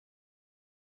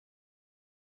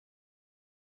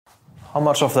How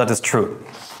much of that is true?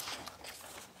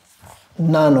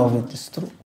 None of it is true.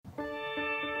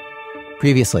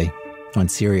 Previously on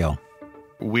Serial.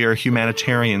 We are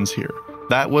humanitarians here.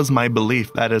 That was my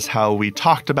belief. That is how we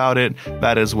talked about it.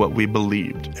 That is what we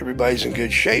believed. Everybody's in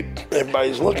good shape.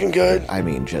 Everybody's looking good. I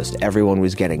mean, just everyone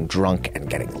was getting drunk and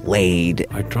getting laid.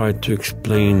 I tried to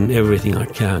explain everything I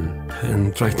can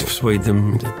and try to persuade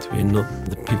them that we're not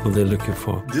the people they're looking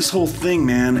for. This whole thing,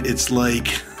 man, it's like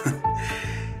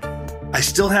I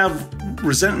still have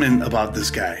resentment about this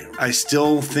guy. I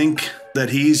still think that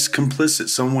he's complicit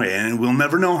some way, and we'll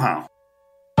never know how.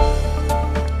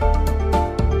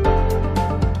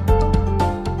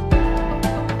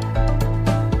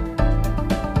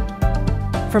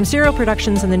 From Serial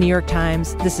Productions and the New York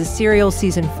Times, this is Serial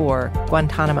Season 4,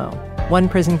 Guantánamo, one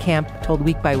prison camp told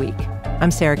week by week.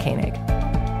 I'm Sarah Koenig.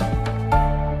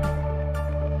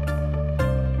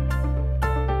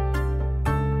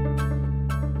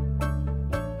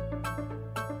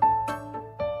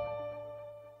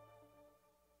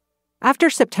 After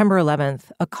September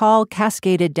 11th, a call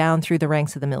cascaded down through the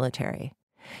ranks of the military.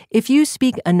 If you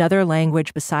speak another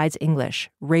language besides English,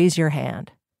 raise your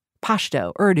hand.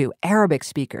 Pashto, Urdu, Arabic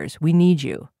speakers, we need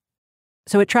you.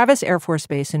 So at Travis Air Force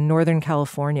Base in Northern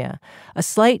California, a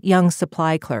slight young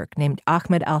supply clerk named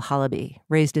Ahmad al-Halabi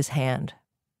raised his hand.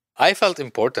 I felt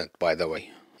important, by the way.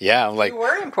 Yeah, I'm like... You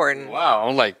were important. Wow,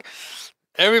 I'm like,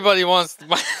 everybody wants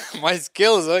my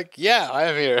skills. Like, yeah, I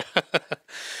am here.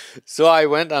 So I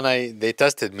went and they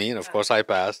tested me, and of course I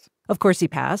passed. Of course he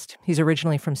passed. He's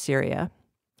originally from Syria.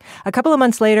 A couple of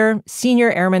months later,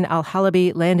 senior airman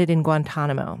al-Halabi landed in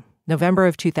Guantánamo, November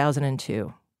of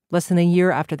 2002, less than a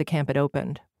year after the camp had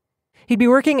opened. He'd be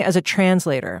working as a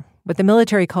translator, what the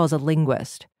military calls a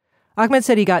linguist. Ahmad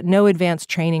said he got no advanced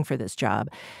training for this job.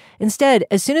 Instead,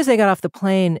 as soon as they got off the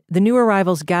plane, the new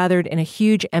arrivals gathered in a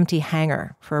huge empty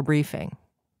hangar for a briefing.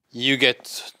 You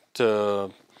get a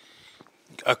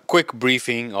quick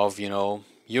briefing of,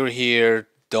 you're here,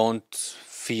 don't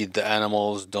feed the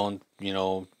animals, don't,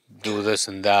 do this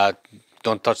and that.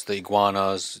 Don't touch the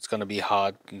iguanas. It's going to be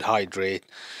hot. Hydrate.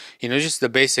 Just the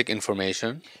basic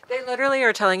information. They literally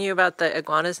are telling you about the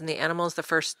iguanas and the animals the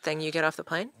first thing you get off the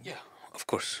plane? Yeah, of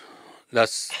course.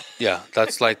 That's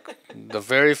like the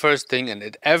very first thing. And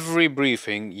at every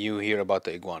briefing, you hear about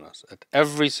the iguanas. At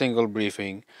every single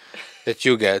briefing that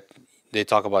you get, they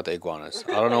talk about the iguanas.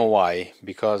 I don't know why,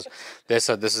 because they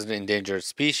said this is an endangered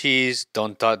species.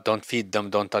 Don't feed them.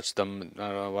 Don't touch them.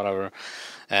 Whatever.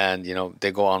 And,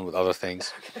 they go on with other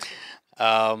things.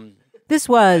 This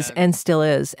was, and still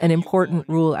is, an important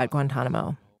rule at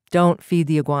Guantánamo. Don't feed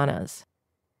the iguanas.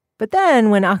 But then,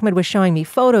 when Ahmad was showing me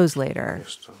photos later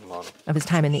of his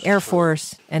time in the Air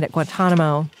Force and at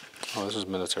Guantánamo... Oh, this is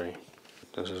military.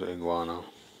 This is iguana.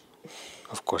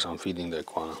 Of course, I'm feeding the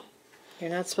iguana. You're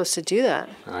not supposed to do that.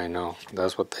 I know.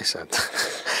 That's what they said.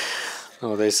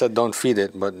 No, they said don't feed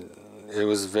it, but it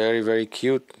was very, very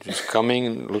cute. Just coming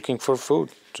and looking for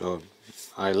food. So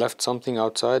I left something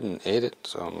outside and ate it.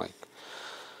 So I'm like,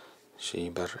 she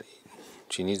better eat.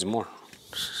 She needs more.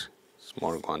 It's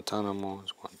more Guantánamo.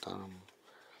 It's Guantánamo.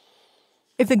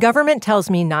 If the government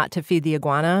tells me not to feed the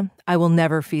iguana, I will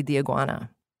never feed the iguana.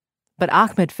 But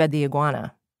Ahmad fed the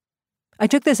iguana. I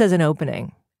took this as an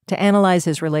opening to analyze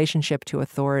his relationship to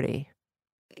authority.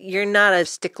 You're not a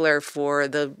stickler for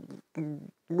the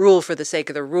rule for the sake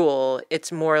of the rule.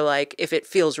 It's more like if it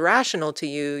feels rational to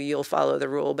you, you'll follow the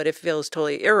rule. But if it feels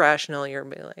totally irrational, you'll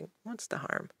be like, what's the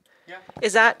harm? Yeah.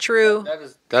 Is that true?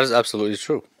 That is absolutely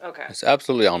true. Okay. It's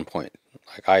absolutely on point.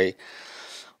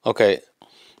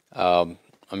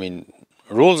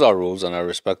 Rules are rules, and I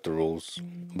respect the rules.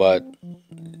 But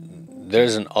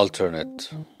there's an alternate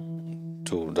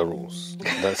to the rules.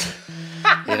 That's,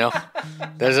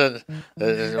 there's a...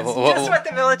 That's just what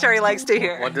the military likes to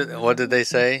hear. What did they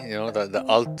say? The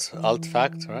alt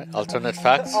fact, right? Alternate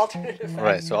facts? Alternative facts.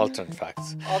 Right, so alternate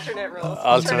facts. Alternate rules.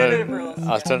 Alternative rules.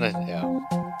 Yeah.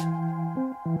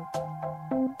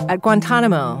 At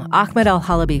Guantánamo, Ahmad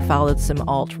al-Halabi followed some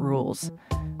alt rules.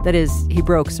 That is, he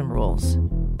broke some rules.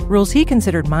 Rules he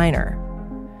considered minor.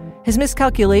 His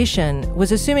miscalculation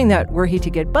was assuming that were he to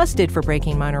get busted for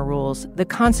breaking minor rules, the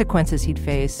consequences he'd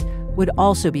face would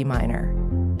also be minor,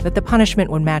 that the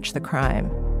punishment would match the crime.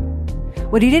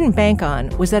 What he didn't bank on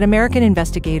was that American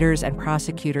investigators and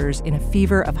prosecutors in a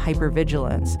fever of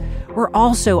hypervigilance were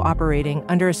also operating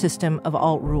under a system of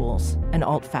alt rules and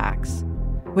alt facts,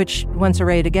 which, once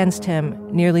arrayed against him,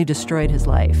 nearly destroyed his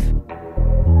life.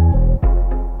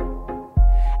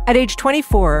 At age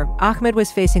 24, Ahmad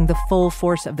was facing the full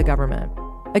force of the government,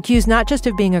 accused not just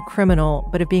of being a criminal,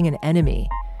 but of being an enemy.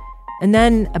 And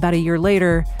then, about a year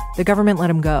later, the government let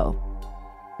him go.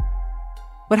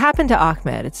 What happened to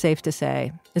Ahmed, it's safe to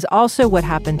say, is also what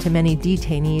happened to many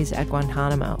detainees at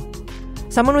Guantánamo.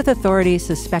 Someone with authority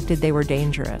suspected they were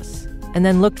dangerous and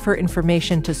then looked for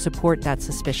information to support that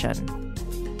suspicion.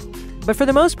 But for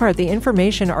the most part, the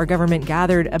information our government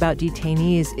gathered about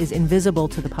detainees is invisible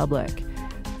to the public.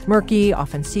 Murky,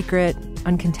 often secret,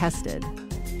 uncontested.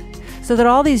 So that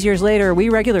all these years later, we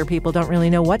regular people don't really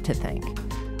know what to think.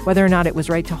 Whether or not it was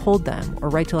right to hold them or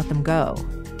right to let them go.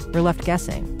 We're left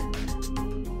guessing.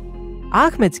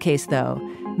 Ahmed's case, though,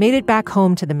 made it back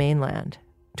home to the mainland,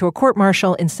 to a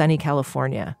court-martial in sunny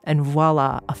California, and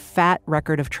voila, a fat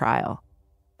record of trial.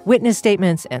 Witness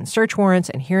statements and search warrants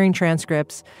and hearing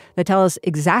transcripts that tell us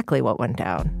exactly what went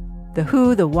down. The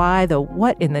who, the why, the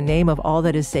what in the name of all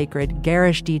that is sacred,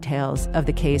 garish details of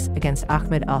the case against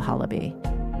Ahmad al-Halabi.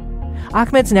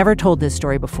 Ahmed's never told this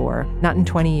story before, not in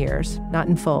 20 years, not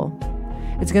in full.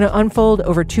 It's going to unfold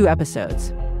over 2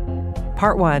 episodes.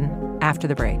 Part 1, after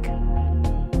the break.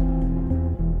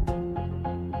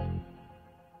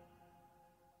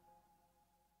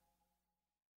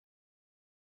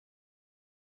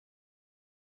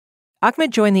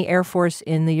 Ahmad joined the Air Force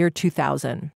in the year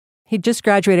 2000. He'd just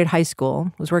graduated high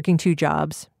school, was working 2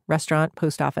 jobs, restaurant,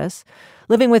 post office,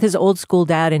 living with his old school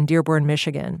dad in Dearborn,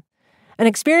 Michigan, and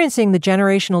experiencing the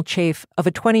generational chafe of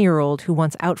a 20-year-old who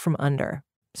wants out from under.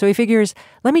 So he figures,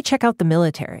 let me check out the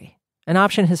military, an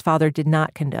option his father did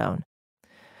not condone.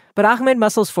 But Ahmad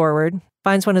muscles forward,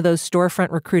 finds one of those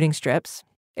storefront recruiting strips.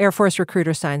 Air Force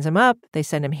recruiter signs him up, they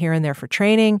send him here and there for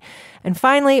training, and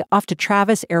finally off to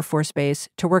Travis Air Force Base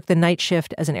to work the night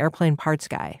shift as an airplane parts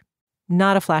guy.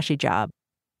 Not a flashy job.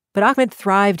 But Ahmad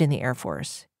thrived in the Air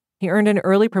Force. He earned an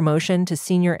early promotion to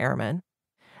senior airman.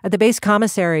 At the base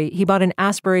commissary, he bought an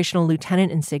aspirational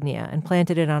lieutenant insignia and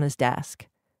planted it on his desk.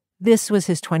 This was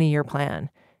his 20-year plan.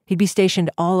 He'd be stationed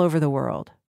all over the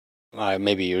world.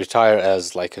 Maybe retire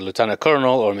as like a lieutenant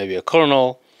colonel or maybe a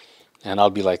colonel. And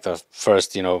I'll be like the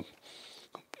first,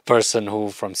 person who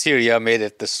from Syria made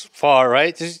it this far,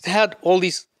 right? Just had all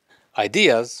these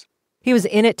ideas. He was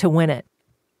in it to win it.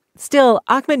 Still,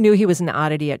 Ahmad knew he was an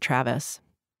oddity at Travis.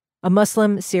 A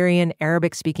Muslim, Syrian,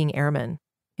 Arabic-speaking airman.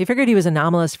 He figured he was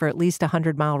anomalous for at least a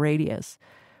 100-mile radius,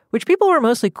 which people were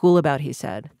mostly cool about, he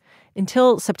said,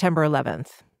 until September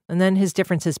 11th. And then his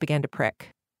differences began to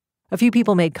prick. A few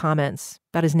people made comments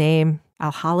about his name,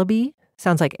 al-Halabi.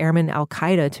 Sounds like Airman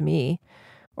al-Qaeda to me,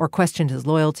 or questioned his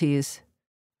loyalties.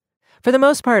 For the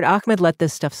most part, Ahmad let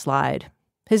this stuff slide.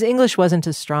 His English wasn't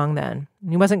as strong then,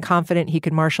 and he wasn't confident he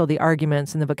could marshal the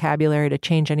arguments and the vocabulary to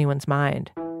change anyone's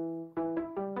mind.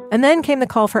 And then came the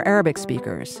call for Arabic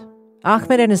speakers.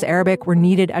 Ahmad and his Arabic were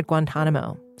needed at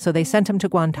Guantánamo, so they sent him to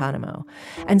Guantánamo.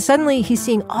 And suddenly he's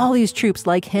seeing all these troops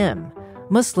like him,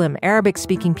 Muslim,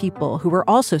 Arabic-speaking people who were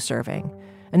also serving.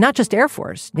 And not just Air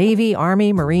Force, Navy,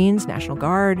 Army, Marines, National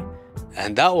Guard.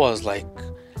 And that was like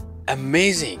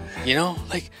amazing,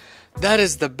 that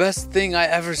is the best thing I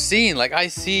ever seen. Like I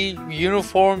see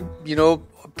uniform,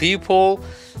 people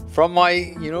from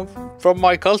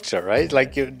my culture, right?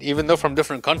 Like even though from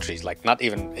different countries, like not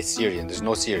even a Syrian, there's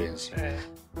no Syrians.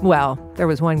 Well, there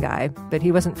was one guy, but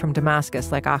he wasn't from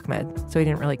Damascus like Ahmad, so he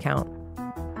didn't really count.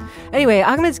 Anyway,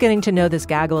 Ahmed's getting to know this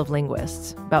gaggle of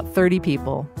linguists, about 30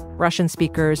 people. Russian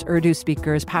speakers, Urdu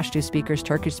speakers, Pashto speakers,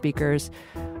 Turkish speakers.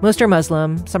 Most are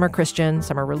Muslim, some are Christian,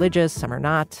 some are religious, some are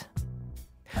not.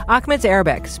 Ahmed's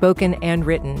Arabic, spoken and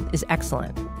written, is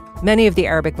excellent. Many of the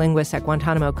Arabic linguists at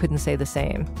Guantánamo couldn't say the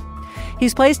same.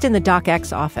 He's placed in the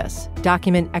DocX office,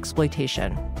 document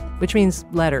exploitation, which means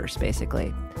letters,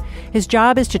 basically. His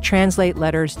job is to translate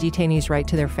letters detainees write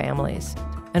to their families,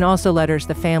 and also letters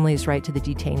the families write to the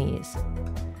detainees.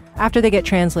 After they get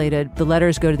translated, the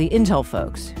letters go to the intel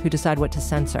folks, who decide what to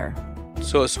censor.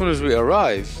 So as soon as we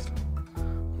arrived,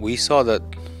 we saw that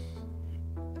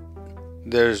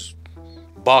there's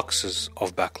boxes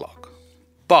of backlog.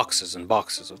 Boxes and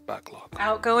boxes of backlog.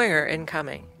 Outgoing or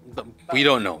incoming? We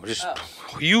don't know, just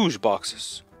huge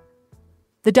boxes.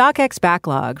 The DocX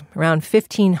backlog, around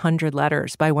 1,500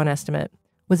 letters by one estimate,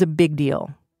 was a big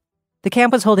deal. The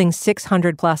camp was holding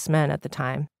 600-plus men at the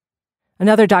time.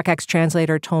 Another DocX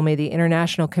translator told me the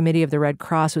International Committee of the Red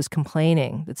Cross was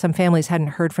complaining that some families hadn't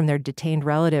heard from their detained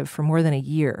relative for more than a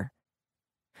year.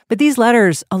 But these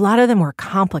letters, a lot of them were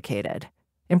complicated.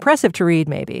 Impressive to read,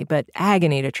 maybe, but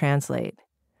agony to translate.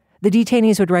 The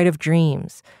detainees would write of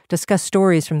dreams, discuss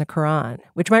stories from the Quran,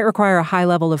 which might require a high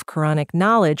level of Quranic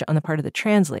knowledge on the part of the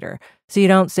translator. So you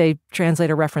don't, say, translate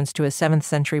a reference to a 7th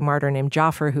century martyr named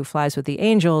Jafar who flies with the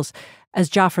angels as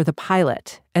Jafar the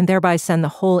pilot, and thereby send the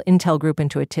whole intel group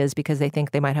into a tiz because they think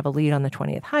they might have a lead on the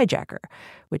 20th hijacker,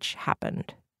 which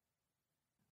happened.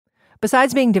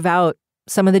 Besides being devout,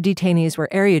 Some of the detainees were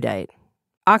erudite.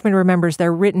 Ahmad remembers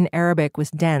their written Arabic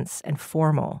was dense and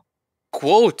formal.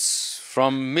 Quotes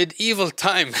from medieval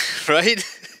time, right?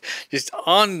 Just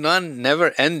on,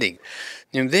 never ending.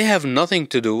 They have nothing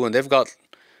to do, and they've got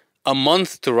a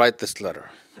month to write this letter,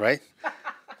 right?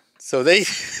 So they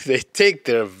take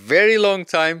their very long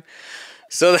time.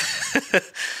 So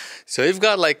so you've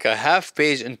got like a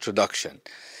half-page introduction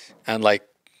and like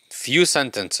few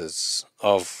sentences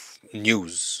of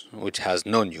news, which has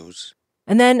no news.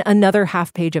 And then another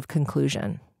half page of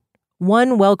conclusion.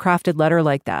 One well-crafted letter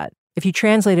like that, if you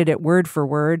translated it word for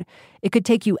word, it could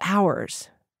take you hours.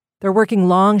 They're working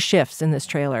long shifts in this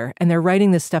trailer, and they're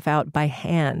writing this stuff out by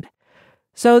hand.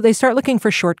 So they start looking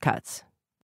for shortcuts.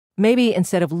 Maybe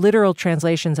instead of literal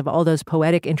translations of all those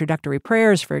poetic introductory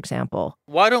prayers, for example.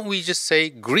 Why don't we just say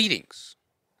greetings?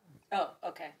 Oh,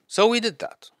 okay. So we did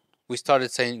that. We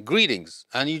started saying greetings,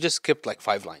 and you just skipped like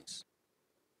 5 lines.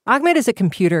 Ahmad is a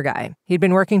computer guy. He'd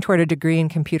been working toward a degree in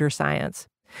computer science.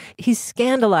 He's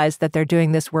scandalized that they're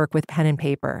doing this work with pen and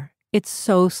paper. It's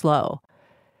so slow.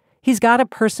 He's got a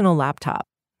personal laptop.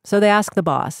 So they ask the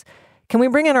boss, can we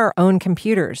bring in our own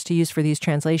computers to use for these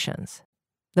translations?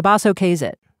 The boss okays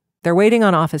it. They're waiting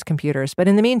on office computers, but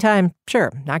in the meantime,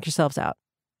 sure, knock yourselves out.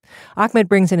 Ahmad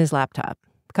brings in his laptop.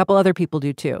 A couple other people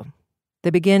do too.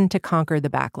 They begin to conquer the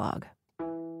backlog.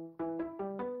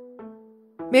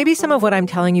 Maybe some of what I'm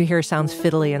telling you here sounds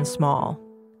fiddly and small,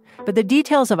 but the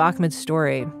details of Ahmad's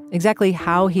story, exactly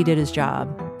how he did his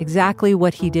job, exactly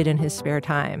what he did in his spare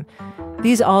time,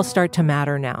 these all start to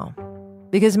matter now.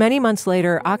 Because many months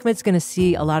later, Ahmad's going to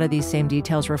see a lot of these same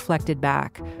details reflected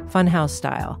back, funhouse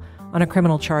style, on a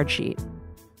criminal charge sheet.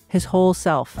 His whole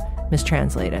self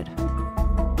mistranslated.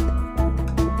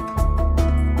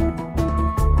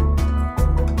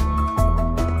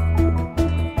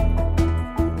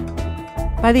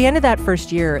 By the end of that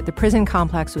first year, the prison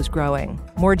complex was growing.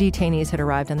 More detainees had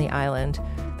arrived on the island.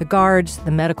 The guards,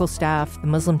 the medical staff, the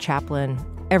Muslim chaplain,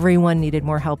 everyone needed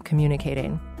more help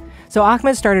communicating. So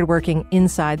Ahmad started working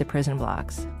inside the prison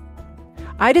blocks.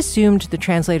 I'd assumed the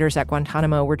translators at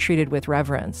Guantánamo were treated with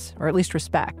reverence, or at least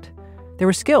respect. They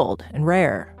were skilled and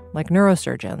rare, like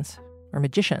neurosurgeons or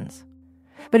magicians.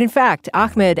 But in fact,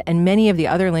 Ahmad and many of the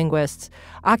other linguists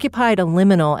occupied a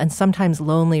liminal and sometimes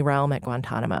lonely realm at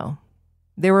Guantánamo.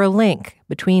 They were a link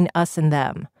between us and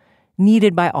them,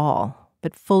 needed by all,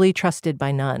 but fully trusted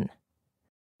by none.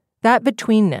 That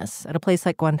betweenness at a place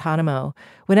like Guantánamo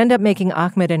would end up making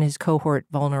Ahmad and his cohort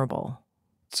vulnerable.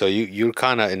 So you're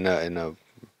kind of in a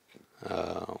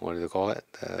what do they call it?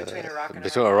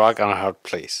 Between a rock and a hard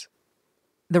place.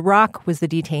 The rock was the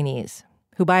detainees,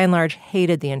 who by and large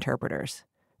hated the interpreters.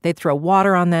 They'd throw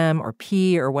water on them or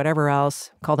pee or whatever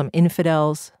else, call them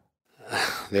infidels.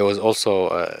 There was also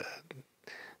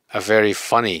a very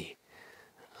funny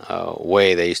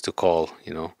way they used to call,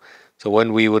 So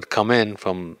when we would come in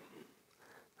from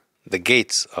the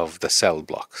gates of the cell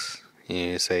blocks,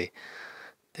 you say,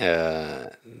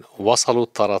 وصلوا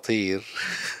الطراطير.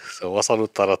 So وصلوا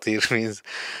الطراطير means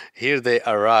here they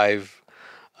arrive,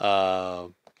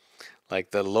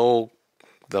 like the low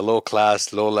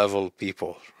class, low level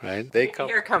people, right? They come.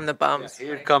 Here come the bums.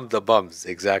 Here come the bums,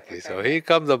 exactly. So here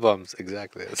come the bums,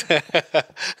 exactly.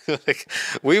 Like,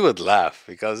 we would laugh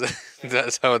because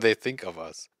that's how they think of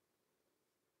us.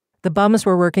 The bums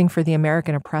were working for the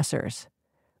American oppressors,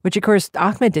 which of course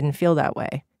Ahmad didn't feel that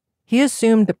way. He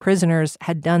assumed the prisoners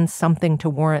had done something to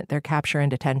warrant their capture and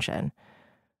detention.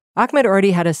 Ahmad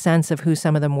already had a sense of who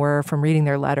some of them were from reading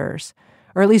their letters,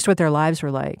 or at least what their lives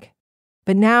were like.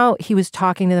 But now he was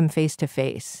talking to them face to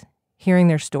face, hearing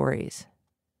their stories.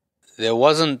 There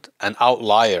wasn't an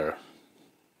outlier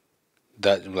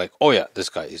that like, oh yeah, this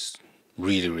guy is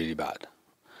really, really bad.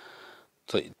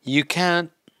 So you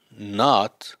can't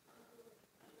not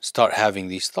start having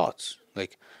these thoughts.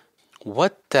 Like,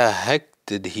 what the heck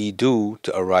did he do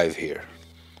to arrive here?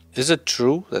 Is it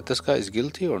true that this guy is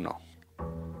guilty or no?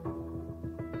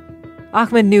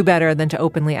 Ahmad knew better than to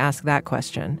openly ask that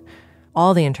question.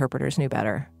 All the interpreters knew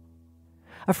better.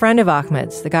 A friend of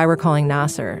Ahmad's, the guy we're calling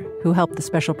Nasser, who helped the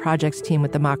special projects team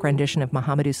with the mock rendition of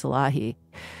Muhammadu Salahi,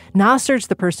 Nasser's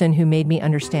the person who made me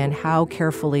understand how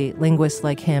carefully linguists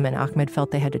like him and Ahmad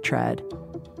felt they had to tread.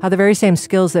 How the very same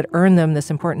skills that earned them this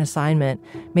important assignment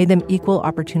made them equal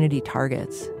opportunity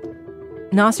targets.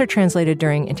 Nasser translated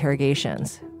during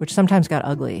interrogations, which sometimes got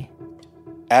ugly.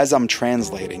 As I'm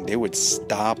translating, they would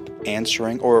stop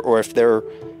answering, or if they're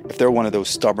one of those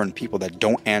stubborn people that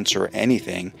don't answer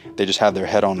anything, they just have their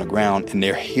head on the ground and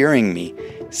they're hearing me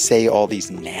say all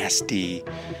these nasty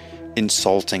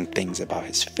insulting things about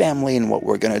his family and what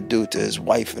we're going to do to his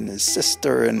wife and his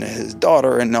sister and his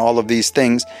daughter and all of these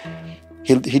things.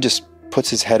 He just puts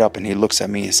his head up and he looks at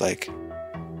me. He's like,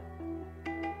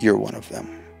 "You're one of them."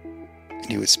 And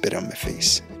he would spit on my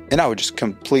face. And I would just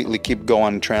completely keep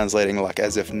going, translating like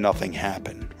as if nothing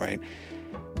happened, right?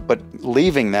 But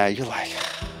leaving that, you're like,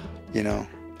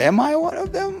 am I one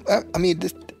of them? I mean,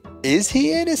 is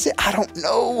he innocent? I don't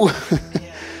know.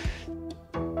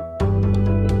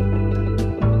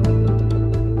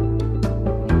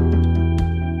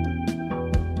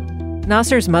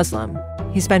 Nasser's Muslim.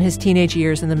 He spent his teenage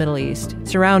years in the Middle East,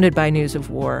 surrounded by news of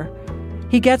war.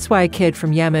 He gets why a kid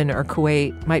from Yemen or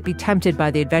Kuwait might be tempted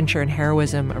by the adventure and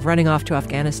heroism of running off to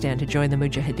Afghanistan to join the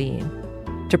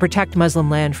Mujahideen, to protect Muslim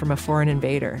land from a foreign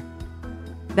invader.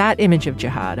 That image of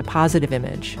jihad, a positive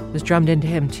image, was drummed into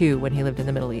him too when he lived in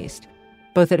the Middle East,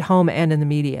 both at home and in the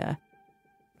media.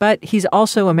 But he's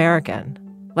also American.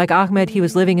 Like Ahmed, he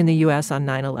was living in the U.S. on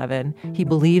 9/11. He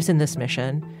believes in this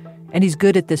mission, and he's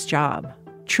good at this job.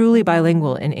 Truly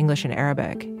bilingual in English and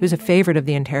Arabic. He was a favorite of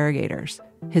the interrogators,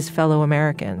 his fellow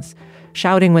Americans,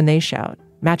 shouting when they shout,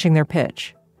 matching their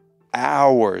pitch.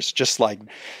 Hours, just like,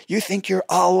 you think your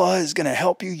Allah is going to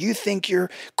help you? You think your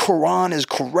Quran is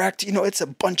correct? It's a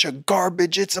bunch of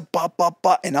garbage. It's a ba.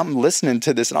 And I'm listening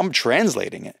to this and I'm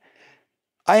translating it.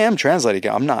 I am translating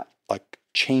it. I'm not like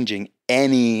changing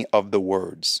any of the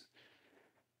words.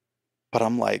 But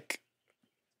I'm like,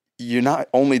 you're not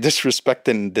only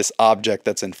disrespecting this object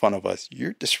that's in front of us,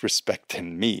 you're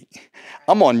disrespecting me.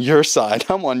 I'm on your side.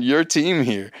 I'm on your team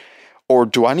here. Or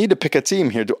do I need to pick a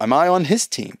team here? Am I on his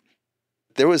team?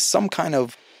 There was some kind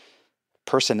of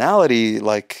personality,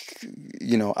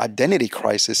 identity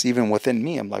crisis even within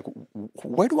me. I'm like,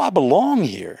 where do I belong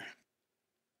here?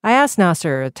 I asked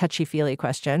Nasser a touchy-feely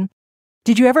question.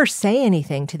 Did you ever say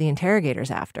anything to the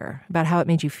interrogators after about how it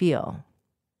made you feel?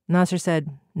 Nasser said,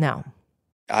 no.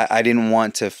 I didn't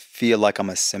want to feel like I'm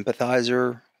a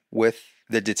sympathizer with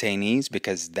the detainees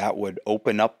because that would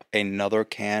open up another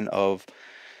can of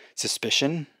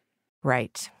suspicion.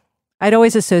 Right. I'd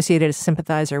always associated a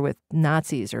sympathizer with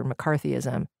Nazis or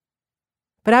McCarthyism.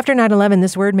 But after 9/11,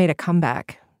 this word made a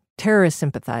comeback. Terrorist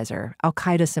sympathizer,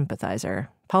 Al-Qaeda sympathizer.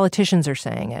 Politicians are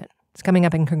saying it. It's coming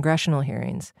up in congressional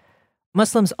hearings.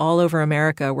 Muslims all over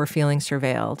America were feeling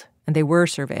surveilled, and they were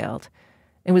surveilled.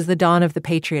 It was the dawn of the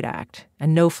Patriot Act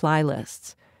and no-fly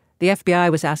lists. The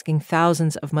FBI was asking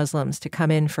thousands of Muslims to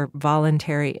come in for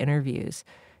voluntary interviews.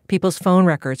 People's phone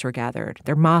records were gathered,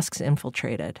 their mosques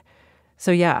infiltrated.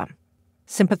 So yeah,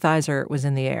 sympathizer was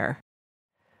in the air.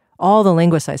 All the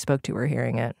linguists I spoke to were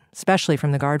hearing it, especially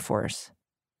from the guard force.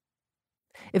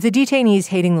 If the detainees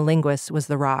hating the linguists was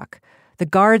the rock, the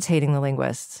guards hating the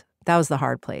linguists, that was the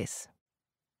hard place.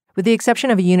 With the exception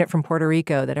of a unit from Puerto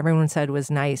Rico that everyone said was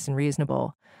nice and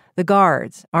reasonable, the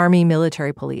guards, Army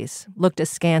military police, looked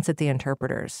askance at the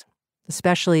interpreters,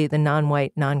 especially the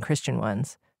non-white, non-Christian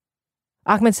ones.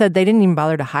 Ahmed said they didn't even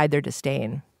bother to hide their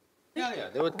disdain. Yeah,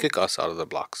 they would kick us out of the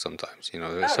block sometimes.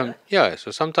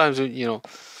 So sometimes,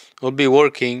 we'll be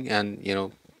working and,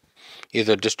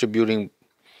 either distributing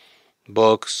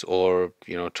books or,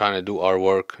 trying to do our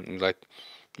work. And like,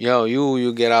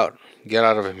 you get out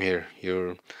of him here.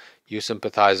 You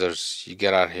sympathizers, you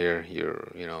get out here.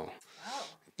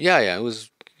 Yeah, it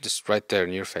was just right there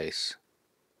in your face.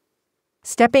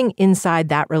 Stepping inside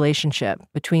that relationship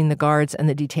between the guards and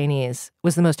the detainees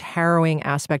was the most harrowing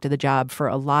aspect of the job for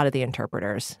a lot of the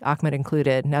interpreters, Ahmed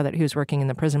included, now that he was working in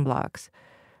the prison blocks.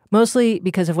 Mostly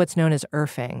because of what's known as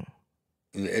earfing.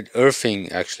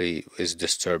 Earfing actually is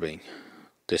disturbing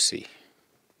to see.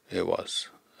 It was.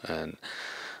 And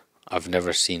I've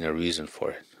never seen a reason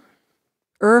for it.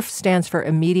 IRF stands for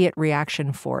Immediate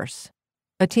Reaction Force,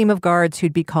 a team of guards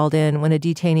who'd be called in when a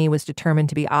detainee was determined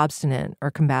to be obstinate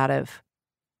or combative.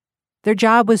 Their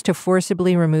job was to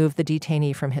forcibly remove the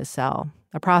detainee from his cell,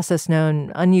 a process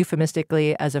known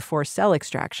uneuphemistically as a forced cell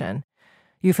extraction.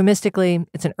 Euphemistically,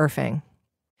 it's an IRFing.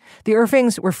 The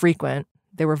IRFings were frequent.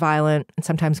 They were violent and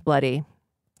sometimes bloody.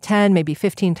 10, maybe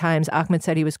 15 times, Ahmed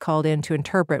said he was called in to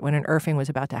interpret when an IRFing was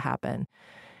about to happen.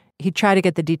 He'd try to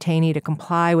get the detainee to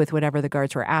comply with whatever the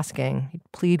guards were asking.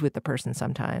 He'd plead with the person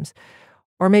sometimes.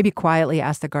 Or maybe quietly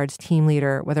ask the guard's team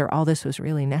leader whether all this was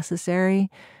really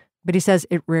necessary. But he says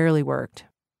it rarely worked.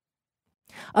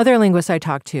 Other linguists I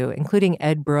talked to, including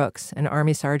Ed Brooks, an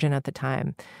Army sergeant at the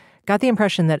time, got the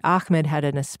impression that Ahmed had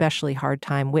an especially hard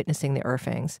time witnessing the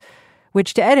IRFings,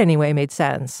 which to Ed anyway made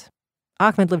sense.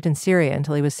 Ahmed lived in Syria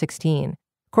until he was 16.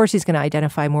 Of course, he's going to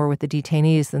identify more with the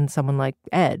detainees than someone like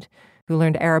Ed, who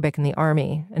learned Arabic in the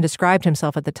Army and described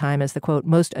himself at the time as the, quote,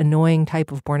 most annoying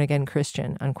type of born-again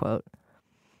Christian, unquote.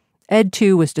 Ed,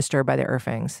 too, was disturbed by the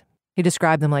Irvings. He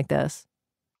described them like this.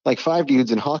 Like 5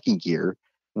 dudes in hockey gear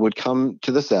would come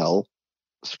to the cell,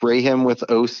 spray him with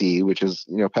OC, which is,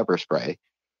 pepper spray,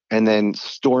 and then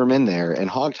storm in there and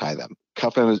hogtie them,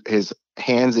 cuff him his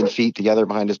hands and feet together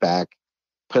behind his back,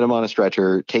 put him on a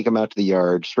stretcher, take him out to the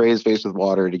yard, spray his face with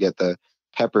water to get the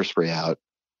pepper spray out,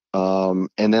 and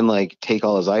then take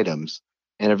all his items.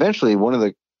 And eventually one of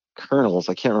the colonels,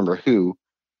 I can't remember who,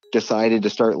 decided to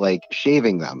start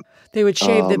shaving them. They would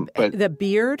shave the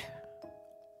beard?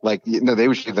 No, they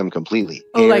would shave them completely.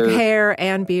 Oh, hair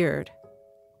and beard.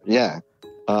 Yeah.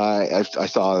 I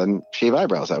saw them shave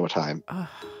eyebrows at one time.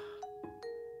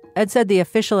 Ed said the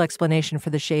official explanation for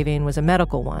the shaving was a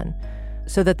medical one,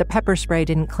 so that the pepper spray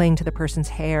didn't cling to the person's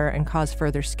hair and cause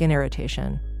further skin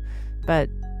irritation. But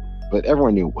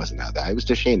everyone knew it wasn't that. It was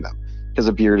to shame them, because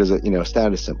a beard is a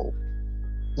status symbol.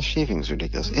 The shaving was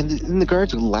ridiculous, and the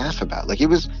guards would laugh about it.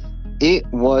 It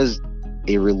was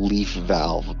a relief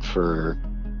valve for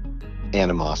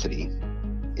animosity.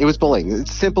 It was bullying.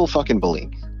 It's simple fucking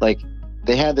bullying.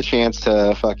 They had the chance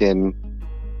to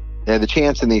they had the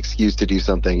chance and the excuse to do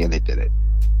something, and they did it.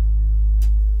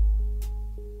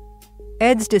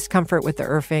 Ed's discomfort with the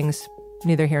Irvings,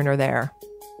 neither here nor there.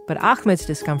 But Ahmed's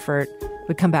discomfort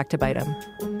would come back to bite him.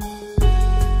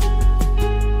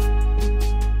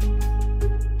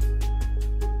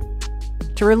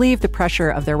 To relieve the pressure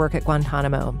of their work at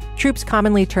Guantánamo, troops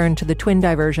commonly turned to the twin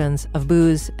diversions of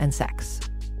booze and sex.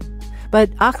 But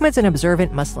Ahmed's an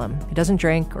observant Muslim. He doesn't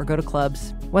drink or go to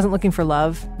clubs, wasn't looking for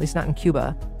love, at least not in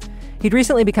Cuba. He'd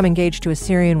recently become engaged to a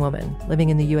Syrian woman living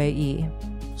in the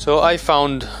UAE. So I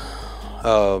found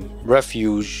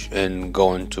refuge in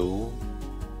going to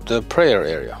the prayer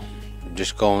area.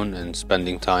 Just going and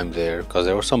spending time there, because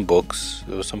there were some books,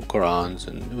 there were some Qurans,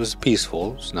 and it was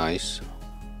peaceful, it was nice.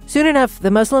 Soon enough,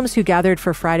 the Muslims who gathered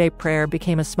for Friday prayer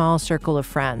became a small circle of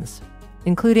friends,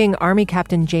 including Army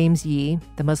Captain James Yee,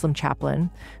 the Muslim chaplain,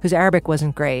 whose Arabic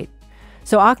wasn't great.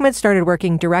 So Ahmed started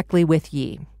working directly with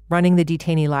Yee, running the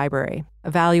detainee library,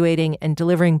 evaluating and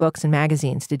delivering books and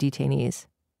magazines to detainees.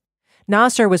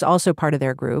 Nasser was also part of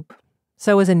their group.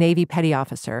 So was a Navy petty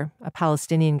officer, a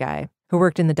Palestinian guy, who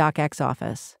worked in the Doc X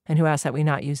office and who asked that we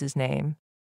not use his name.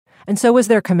 And so was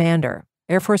their commander,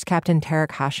 Air Force Captain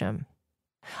Tariq Hashim.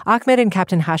 Ahmed and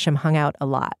Captain Hashim hung out a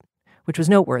lot, which was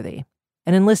noteworthy.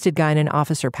 An enlisted guy and an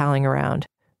officer palling around.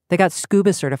 They got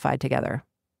scuba certified together.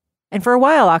 And for a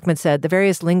while, Ahmed said, the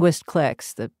various linguist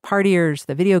cliques, the partiers,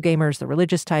 the video gamers, the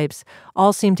religious types,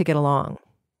 all seemed to get along.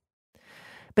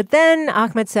 But then,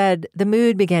 Ahmed said, the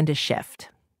mood began to shift.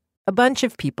 A bunch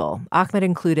of people, Ahmed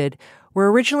included,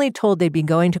 were originally told they'd be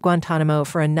going to Guantánamo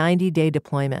for a 90-day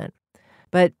deployment.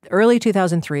 But early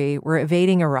 2003, we're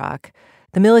evading Iraq.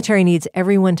 The military needs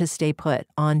everyone to stay put,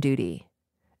 on duty.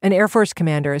 An Air Force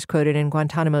commander is quoted in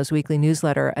Guantánamo's weekly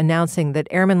newsletter announcing that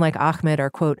airmen like Ahmed are,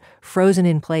 quote, frozen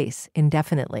in place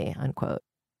indefinitely, unquote.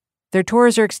 Their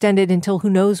tours are extended until who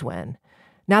knows when.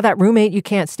 Now that roommate you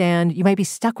can't stand, you might be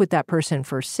stuck with that person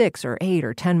for 6 or 8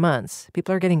 or 10 months.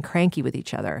 People are getting cranky with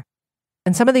each other.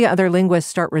 And some of the other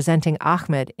linguists start resenting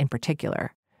Ahmed in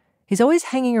particular. He's always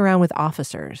hanging around with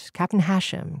officers, Captain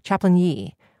Hashim, Chaplain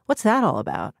Yee. What's that all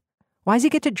about? Why does he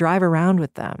get to drive around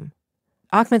with them?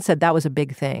 Ahmed said that was a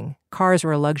big thing. Cars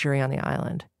were a luxury on the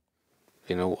island.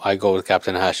 I go with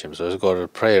Captain Hashim, so let's go to the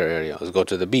prayer area. Let's go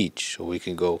to the beach, so we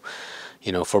can go,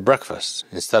 for breakfast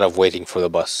instead of waiting for the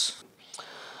bus.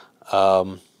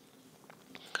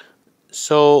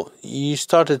 So you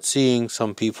started seeing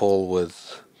some people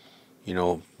with,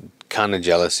 kind of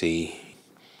jealousy.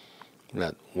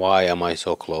 That why am I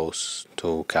so close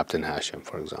to Captain Hashim,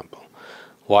 for example?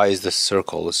 Why is the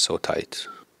circle so tight?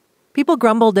 People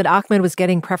grumbled that Ahmed was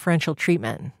getting preferential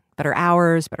treatment, better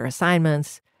hours, better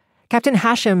assignments. Captain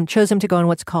Hashim chose him to go on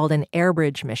what's called an air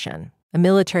bridge mission, a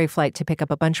military flight to pick up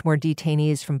a bunch more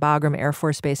detainees from Bagram Air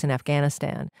Force Base in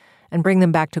Afghanistan and bring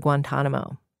them back to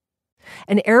Guantánamo.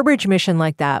 An air bridge mission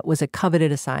like that was a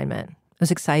coveted assignment. It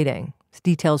was exciting. Its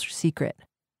details were secret.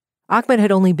 Ahmed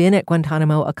had only been at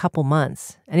Guantánamo a couple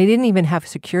months, and he didn't even have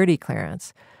security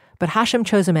clearance. But Hashim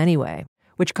chose him anyway,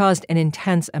 which caused an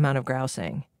intense amount of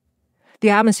grousing. The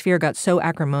atmosphere got so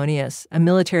acrimonious, a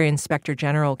military inspector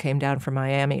general came down from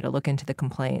Miami to look into the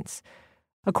complaints.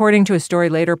 According to a story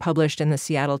later published in the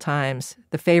Seattle Times,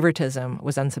 the favoritism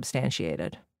was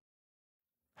unsubstantiated.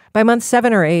 By month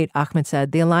 7 or 8, Ahmed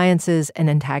said, the alliances and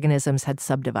antagonisms had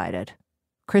subdivided.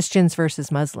 Christians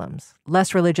versus Muslims,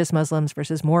 less religious Muslims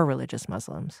versus more religious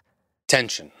Muslims.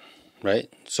 Tension,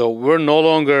 right? So we're no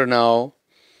longer now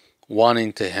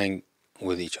wanting to hang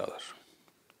with each other.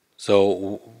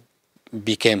 So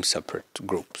became separate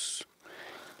groups.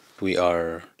 We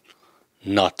are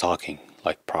not talking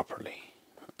like properly.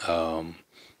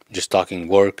 Just talking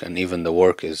work, and even the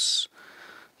work is,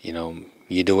 you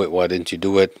do it, why didn't you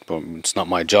do it? It's not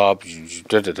my job.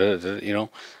 The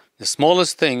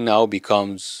smallest thing now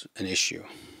becomes an issue.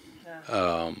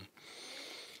 To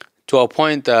a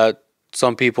point that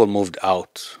some people moved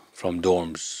out from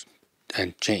dorms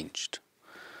and changed.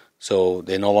 So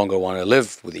they no longer want to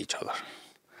live with each other.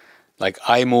 Like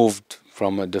I moved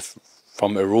from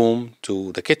a room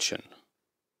to the kitchen.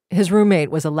 His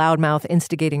roommate was a loudmouth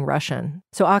instigating Russian,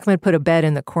 so Ahmad put a bed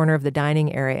in the corner of the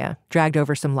dining area, dragged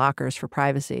over some lockers for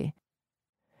privacy.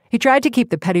 He tried to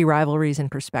keep the petty rivalries in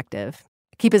perspective,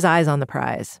 keep his eyes on the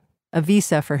prize, a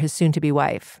visa for his soon-to-be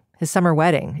wife, his summer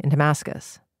wedding in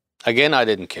Damascus. Again, I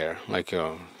didn't care.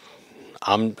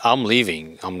 I'm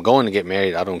leaving. I'm going to get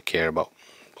married. I don't care about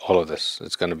all of this.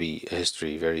 It's going to be a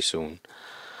history very soon.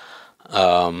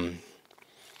 And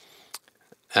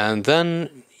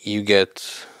then you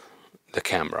get the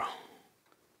camera.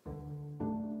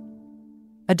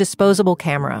 A disposable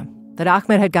camera that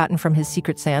Ahmad had gotten from his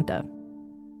Secret Santa.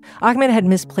 Ahmad had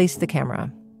misplaced the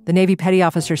camera. The Navy petty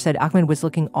officer said Ahmad was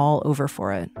looking all over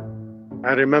for it.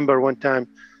 I remember one time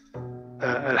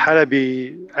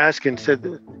Al-Halabi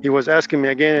he was asking me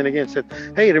again and again, said,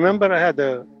 hey, remember I had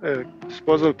a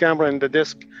disposable camera in the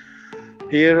desk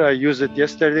here? I used it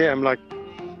yesterday. I'm like,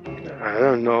 I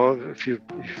don't know if you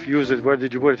use it, where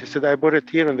did you put it? He said, I put it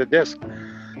here on the desk.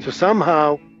 So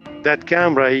somehow that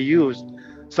camera he used,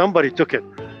 somebody took it.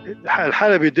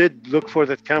 Al-Halabi did look for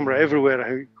that camera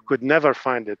everywhere. He could never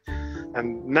find it.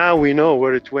 And now we know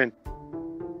where it went.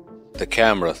 The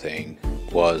camera thing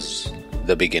was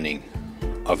the beginning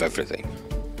of everything.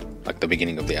 Like the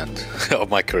beginning of the end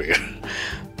of my career.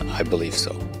 I believe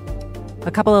so.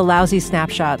 A couple of lousy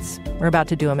snapshots. We're about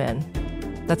to do them in.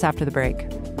 That's after the break.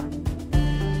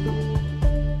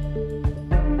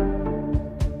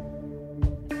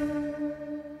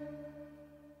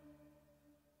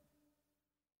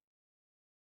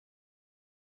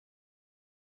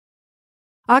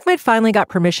 Ahmad finally got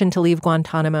permission to leave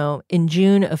Guantánamo in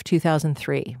June of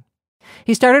 2003.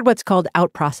 He started what's called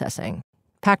out-processing,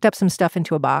 packed up some stuff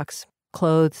into a box,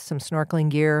 clothes, some snorkeling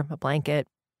gear, a blanket.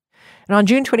 And on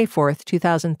June 24th,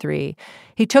 2003,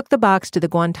 he took the box to the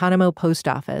Guantánamo post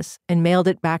office and mailed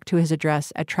it back to his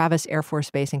address at Travis Air Force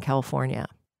Base in California.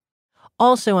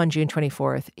 Also on June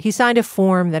 24th, he signed a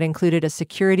form that included a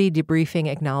security debriefing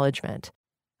acknowledgement.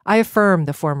 I affirm,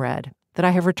 the form read, that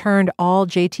I have returned all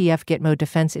JTF Gitmo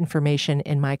defense information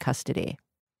in my custody.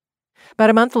 About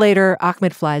a month later,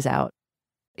 Ahmad flies out.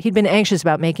 He'd been anxious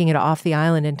about making it off the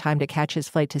island in time to catch his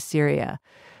flight to Syria.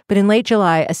 But in late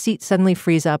July, a seat suddenly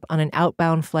frees up on an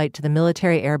outbound flight to the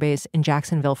military airbase in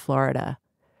Jacksonville, Florida.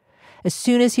 As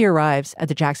soon as he arrives at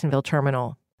the Jacksonville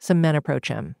terminal, some men approach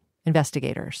him,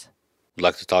 investigators. I'd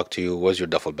like to talk to you. Where's your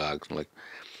duffel bag?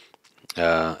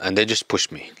 And they just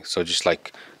pushed me. So just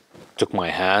took my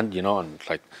hand, and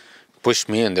pushed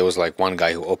me. And there was one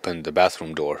guy who opened the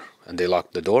bathroom door, and they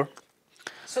locked the door.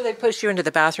 So they pushed you into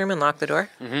the bathroom and locked the door?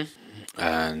 Mm-hmm.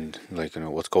 And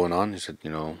what's going on? He said,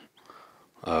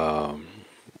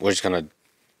 we're just gonna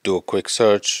do a quick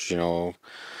search,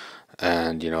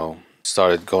 and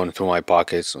started going through my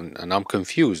pockets, and I'm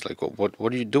confused.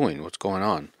 What are you doing? What's going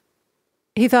on?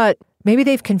 He thought, maybe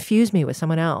they've confused me with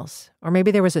someone else, or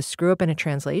maybe there was a screw-up in a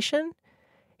translation.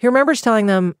 He remembers telling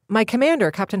them, my commander,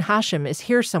 Captain Hashim, is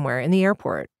here somewhere in the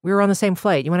airport. We were on the same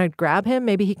flight. You want to grab him?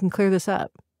 Maybe he can clear this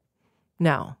up.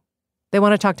 No. They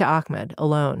want to talk to Ahmad,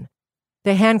 alone.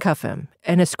 They handcuff him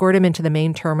and escort him into the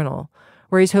main terminal,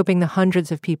 where he's hoping the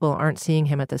hundreds of people aren't seeing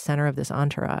him at the center of this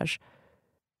entourage.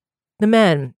 The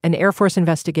men, an Air Force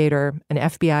investigator, an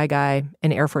FBI guy,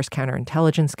 an Air Force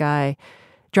counterintelligence guy,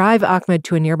 drive Ahmad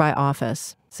to a nearby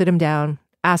office, sit him down,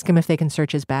 ask him if they can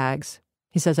search his bags.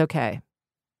 He says, okay.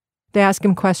 They ask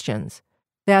him questions.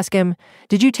 They ask him,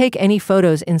 did you take any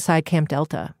photos inside Camp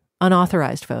Delta?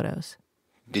 Unauthorized photos.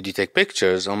 Did you take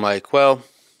pictures? I'm like, well,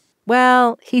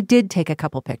 he did take a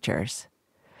couple pictures.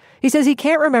 He says he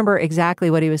can't remember exactly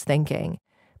what he was thinking,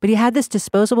 but he had this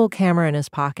disposable camera in his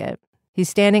pocket. He's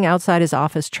standing outside his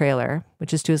office trailer,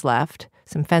 which is to his left,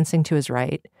 some fencing to his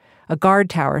right, a guard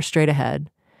tower straight ahead,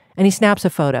 and he snaps a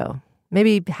photo,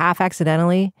 maybe half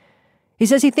accidentally. He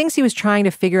says he thinks he was trying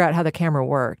to figure out how the camera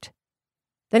worked.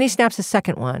 Then he snaps a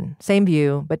second one, same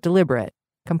view, but deliberate,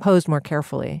 composed more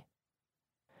carefully.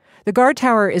 The guard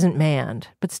tower isn't manned,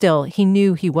 but still, he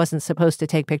knew he wasn't supposed to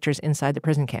take pictures inside the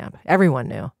prison camp. Everyone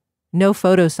knew. No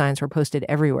photo signs were posted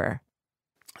everywhere.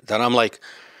 Then I'm like,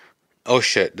 oh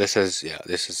shit,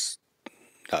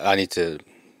 I need to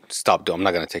stop. I'm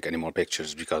not going to take any more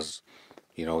pictures because,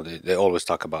 they always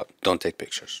talk about don't take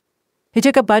pictures. He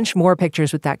took a bunch more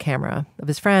pictures with that camera of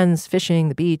his friends, fishing,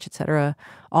 the beach, etc.,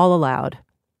 all allowed.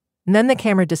 And then the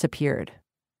camera disappeared.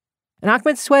 And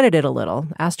Ahmad sweated it a little,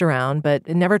 asked around, but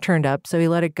it never turned up, so he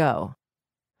let it go.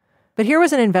 But here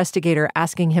was an investigator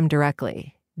asking him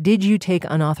directly, did you take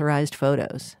unauthorized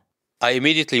photos? I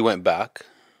immediately went back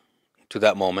to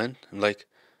that moment. I'm like,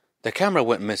 the camera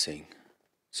went missing.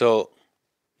 So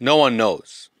no one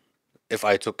knows if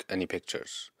I took any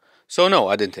pictures. So no,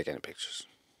 I didn't take any pictures,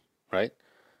 right?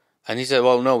 And he said,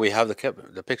 well, no, we have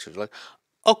the pictures. Like,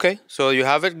 okay, so you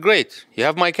have it, great. You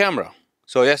have my camera.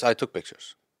 So yes, I took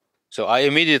pictures. So I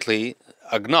immediately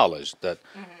acknowledged that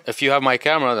if you have my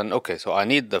camera, then okay, so I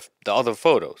need the other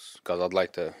photos because I'd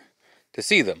like to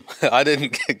see them. I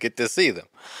didn't get to see them.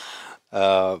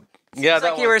 Yeah, it's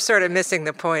like you were sort of missing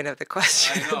the point of the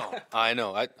question. I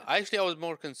know. I was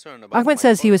more concerned about. Ahmad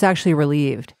says he was actually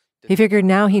relieved. He figured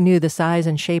now he knew the size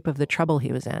and shape of the trouble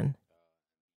he was in.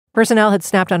 Personnel had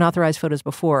snapped unauthorized photos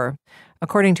before.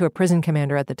 According to a prison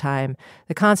commander at the time,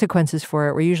 the consequences for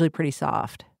it were usually pretty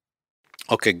soft.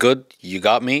 Okay, good. You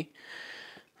got me.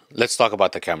 Let's talk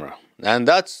about the camera. And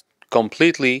that's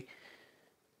completely,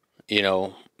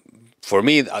 for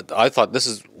me, I thought this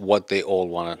is what they all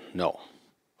want to know.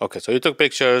 Okay, so you took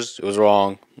pictures. It was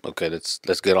wrong. Okay, let's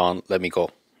get on. Let me go.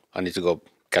 I need to go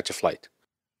catch a flight.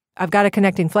 I've got a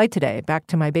connecting flight today back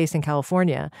to my base in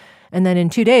California. And then in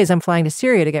 2 days, I'm flying to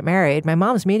Syria to get married. My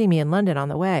mom's meeting me in London on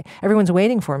the way. Everyone's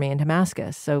waiting for me in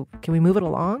Damascus. So can we move it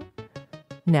along?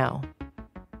 No.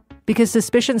 Because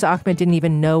suspicions Ahmad didn't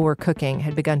even know were cooking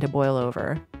had begun to boil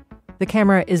over. The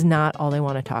camera is not all they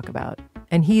want to talk about.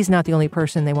 And he's not the only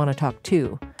person they want to talk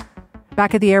to.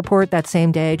 Back at the airport that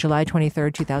same day, July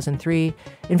 23, 2003,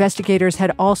 investigators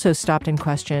had also stopped and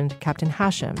questioned Captain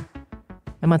Hashim.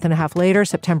 A month and a half later,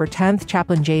 September 10th,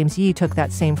 Chaplain James Yee took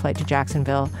that same flight to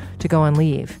Jacksonville to go on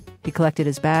leave. He collected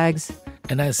his bags.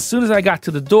 And as soon as I got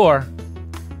to the door,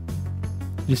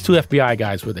 these 2 FBI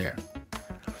guys were there.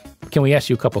 Can we ask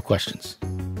you a couple questions?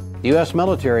 The U.S.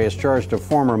 military has charged a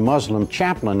former Muslim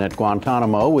chaplain at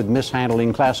Guantánamo with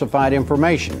mishandling classified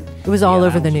information. It was all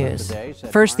over the news.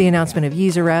 First, the announcement of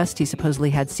Yee's arrest. He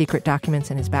supposedly had secret documents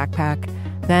in his backpack.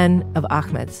 Then, of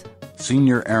Ahmad's.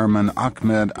 Senior Airman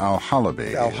Ahmed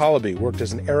al-Halabi. Al-Halabi worked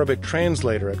as an Arabic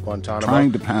translator at Guantánamo.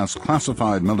 Trying to pass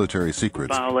classified military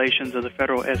secrets. Violations of the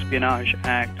Federal Espionage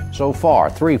Act. So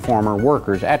far, 3 former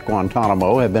workers at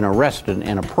Guantánamo have been arrested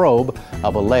in a probe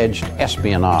of alleged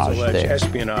espionage there.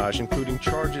 Espionage, including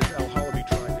charges al-Halabi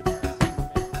trying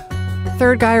to...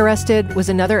 Third guy arrested was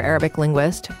another Arabic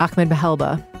linguist, Ahmed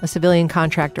Behelba, a civilian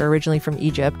contractor originally from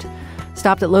Egypt,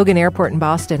 stopped at Logan Airport in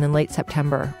Boston in late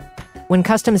September. When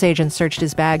customs agents searched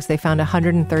his bags, they found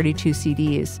 132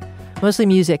 CDs, mostly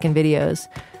music and videos,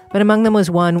 but among them was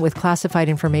one with classified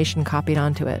information copied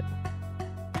onto it.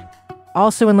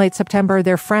 Also in late September,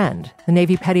 their friend, the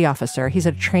Navy petty officer, he's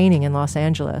at training in Los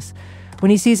Angeles,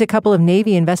 when he sees a couple of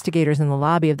Navy investigators in the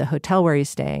lobby of the hotel where he's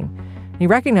staying. He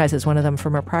recognizes one of them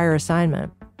from a prior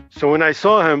assignment. So when I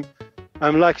saw him,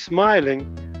 I'm like smiling.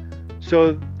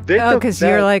 So they because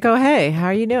you're like, oh, hey, how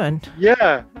are you doing?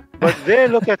 Yeah. But they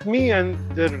look at me and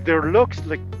their looks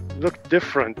look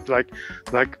different, like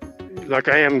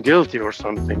I am guilty or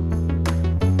something.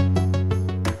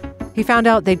 He found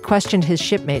out they'd questioned his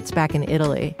shipmates back in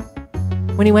Italy.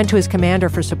 When he went to his commander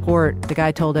for support, the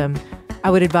guy told him,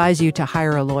 I would advise you to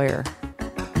hire a lawyer.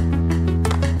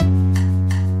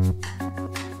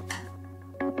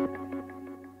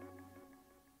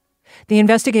 The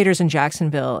investigators in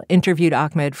Jacksonville interviewed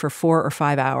Ahmad for 4 or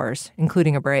 5 hours,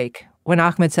 including a break, when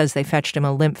Ahmad says they fetched him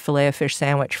a limp Filet-O-Fish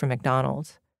sandwich from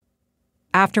McDonald's.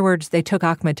 Afterwards, they took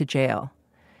Ahmad to jail.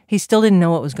 He still didn't know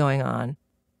what was going on.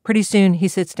 Pretty soon, he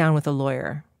sits down with a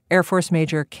lawyer, Air Force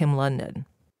Major Kim London.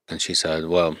 And she said,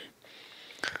 well,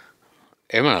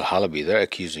 Airman al-Halabi, they're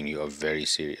accusing you of very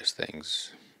serious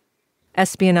things.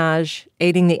 Espionage,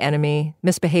 aiding the enemy,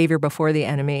 misbehavior before the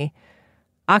enemy.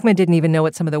 Ahmad didn't even know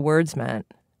what some of the words meant.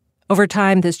 Over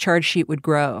time, this charge sheet would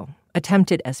grow.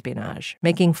 Attempted espionage,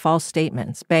 making false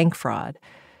statements, bank fraud.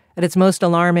 At its most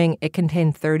alarming, it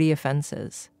contained 30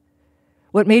 offenses.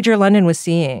 What Major London was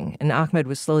seeing, and Ahmad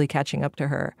was slowly catching up to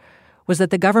her, was that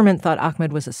the government thought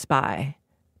Ahmad was a spy,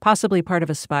 possibly part of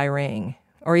a spy ring,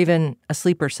 or even a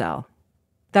sleeper cell.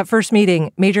 That first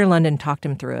meeting, Major London talked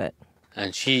him through it.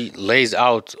 And she lays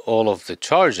out all of the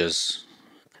charges,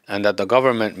 and that the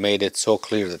government made it so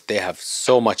clear that they have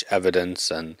so much evidence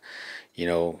and,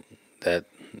 that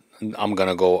I'm going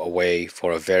to go away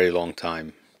for a very long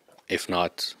time, if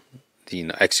not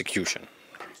the execution.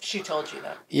 She told you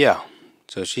that? Yeah.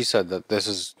 So she said that this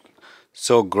is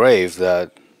so grave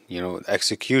that,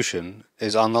 execution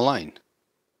is on the line.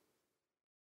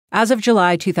 As of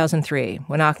July 2003,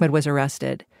 when Ahmad was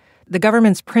arrested, the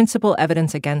government's principal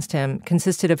evidence against him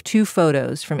consisted of 2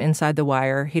 photos from inside the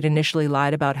wire he'd initially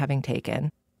lied about having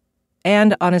taken.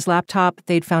 And on his laptop,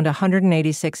 they'd found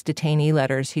 186 detainee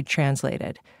letters he'd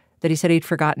translated that he said he'd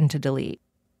forgotten to delete.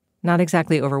 Not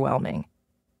exactly overwhelming.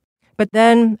 But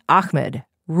then Ahmad,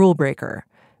 rule breaker,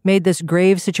 made this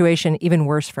grave situation even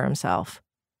worse for himself.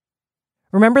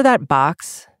 Remember that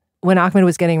box? When Ahmad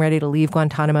was getting ready to leave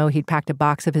Guantánamo, he'd packed a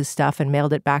box of his stuff and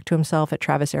mailed it back to himself at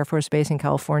Travis Air Force Base in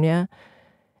California.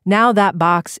 Now that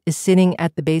box is sitting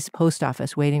at the base post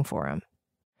office waiting for him.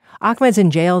 Ahmad's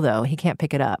in jail, though. He can't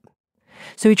pick it up.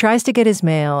 So he tries to get his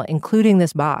mail, including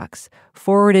this box,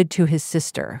 forwarded to his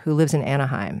sister, who lives in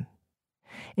Anaheim.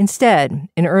 Instead,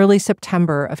 in early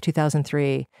September of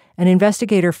 2003, an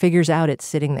investigator figures out it's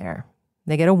sitting there.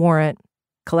 They get a warrant,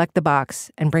 collect the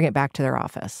box, and bring it back to their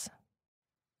office.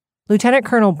 Lieutenant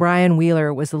Colonel Brian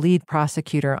Wheeler was the lead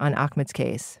prosecutor on Ahmad's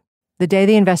case. The day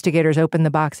the investigators opened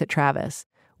the box at Travis,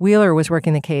 Wheeler was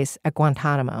working the case at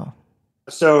Guantánamo.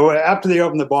 So after they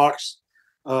opened the box,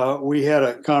 we had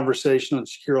a conversation on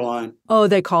secure line. Oh,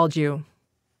 they called you?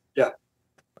 Yeah.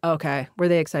 Okay. Were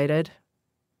they excited?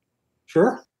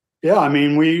 Sure. Yeah. I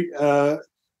mean,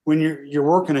 when you're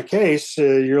working a case,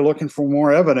 you're looking for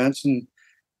more evidence,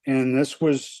 and this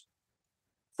was,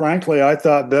 frankly, I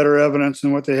thought, better evidence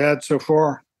than what they had so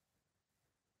far.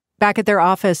 Back at their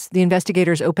office, the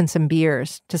investigators opened some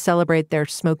beers to celebrate their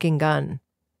smoking gun.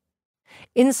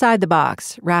 Inside the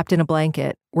box, wrapped in a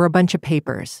blanket, were a bunch of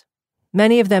papers.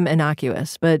 Many of them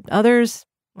innocuous, but others,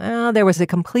 well, there was a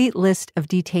complete list of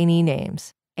detainee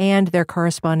names and their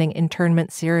corresponding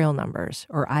internment serial numbers,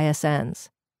 or ISNs.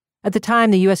 At the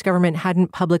time, the U.S. government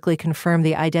hadn't publicly confirmed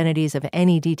the identities of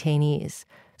any detainees,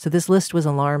 so this list was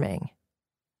alarming.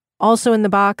 Also in the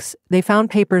box, they found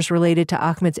papers related to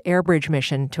Ahmad's airbridge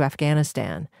mission to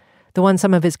Afghanistan, the one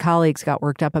some of his colleagues got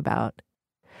worked up about.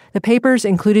 The papers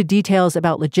included details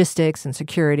about logistics and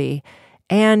security,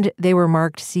 and they were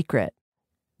marked secret,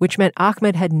 which meant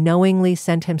Ahmad had knowingly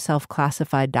sent himself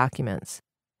classified documents.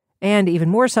 And even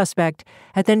more suspect,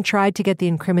 had then tried to get the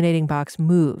incriminating box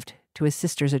moved to his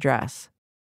sister's address.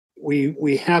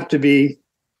 We have to be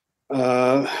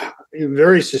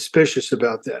very suspicious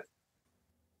about that.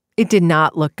 It did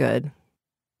not look good.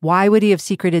 Why would he have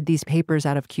secreted these papers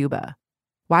out of Cuba?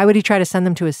 Why would he try to send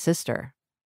them to his sister?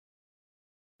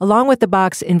 Along with the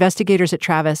box, investigators at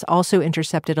Travis also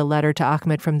intercepted a letter to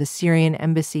Ahmad from the Syrian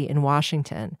embassy in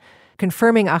Washington,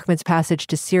 confirming Ahmad's passage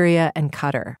to Syria and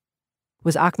Qatar.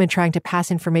 Was Ahmad trying to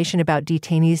pass information about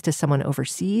detainees to someone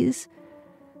overseas?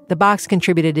 The box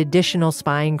contributed additional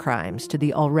spying crimes to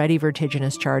the already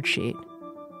vertiginous charge sheet.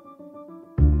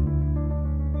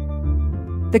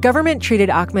 The government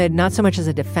treated Ahmad not so much as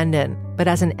a defendant, but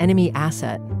as an enemy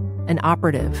asset, an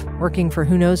operative working for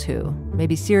who knows who,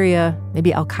 maybe Syria,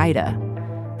 maybe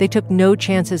Al-Qaeda. They took no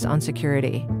chances on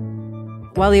security.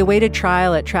 While he awaited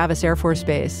trial at Travis Air Force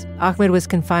Base, Ahmad was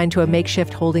confined to a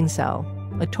makeshift holding cell,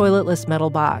 a toiletless metal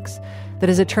box that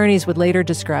his attorneys would later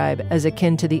describe as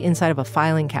akin to the inside of a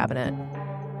filing cabinet.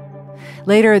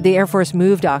 Later, the Air Force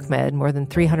moved Ahmad more than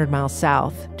 300 miles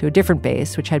south to a different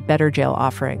base, which had better jail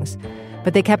offerings.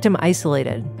 But they kept him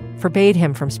isolated, forbade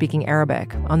him from speaking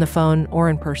Arabic, on the phone or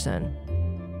in person.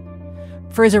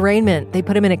 For his arraignment, they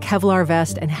put him in a Kevlar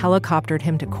vest and helicoptered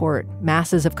him to court,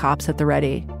 masses of cops at the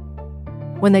ready.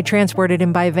 When they transported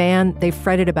him by van, they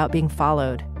fretted about being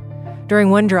followed. During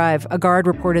one drive, a guard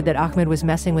reported that Ahmad was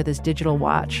messing with his digital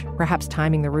watch, perhaps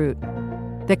timing the route.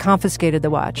 They confiscated the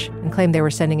watch and claimed they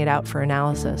were sending it out for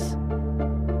analysis.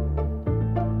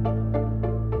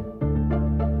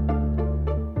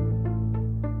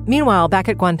 Meanwhile, back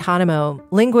at Guantánamo,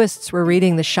 linguists were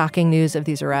reading the shocking news of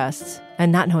these arrests and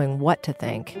not knowing what to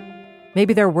think.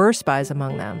 Maybe there were spies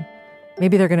among them.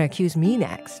 Maybe they're going to accuse me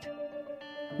next.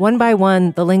 One by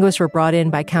one, the linguists were brought in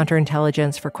by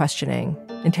counterintelligence for questioning.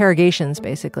 Interrogations,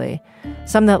 basically.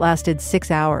 Some that lasted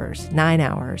 6 hours, 9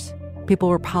 hours. People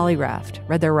were polygraphed,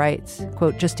 read their rights,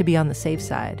 quote, just to be on the safe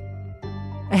side.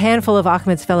 A handful of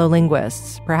Ahmad's fellow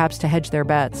linguists, perhaps to hedge their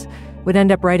bets, would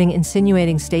end up writing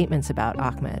insinuating statements about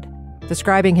Ahmad,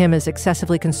 describing him as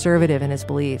excessively conservative in his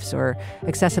beliefs or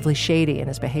excessively shady in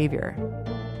his behavior.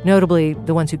 Notably,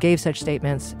 the ones who gave such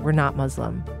statements were not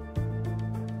Muslim.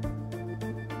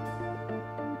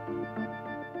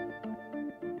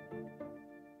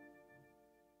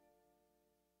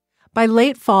 By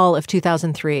late fall of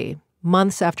 2003,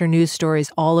 months after news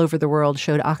stories all over the world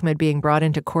showed Ahmad being brought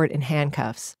into court in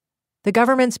handcuffs, the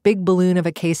government's big balloon of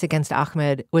a case against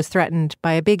Ahmad was threatened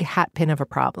by a big hatpin of a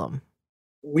problem.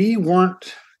 We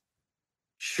weren't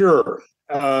sure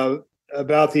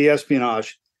about the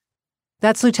espionage.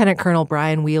 That's Lieutenant Colonel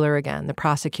Brian Wheeler again, the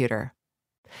prosecutor.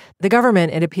 The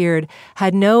government, it appeared,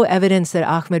 had no evidence that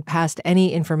Ahmad passed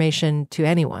any information to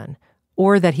anyone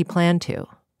or that he planned to.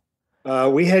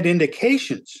 We had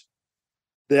indications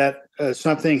that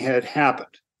something had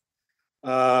happened.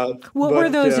 What were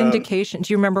those indications?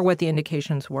 Do you remember what the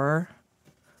indications were?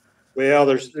 Well,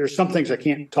 there's some things I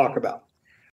can't talk about.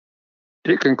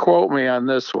 You can quote me on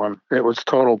this one. It was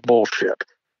total bullshit.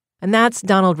 And that's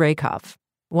Donald Rakoff,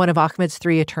 one of Ahmad's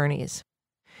 3 attorneys.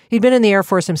 He'd been in the Air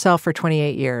Force himself for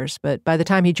 28 years, but by the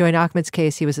time he joined Ahmad's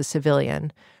case, he was a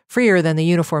civilian, freer than the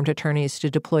uniformed attorneys to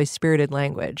deploy spirited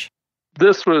language.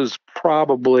 This was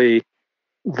probably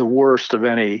the worst of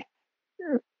any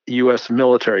U.S.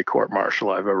 military court-martial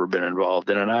I've ever been involved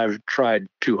in, and I've tried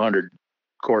 200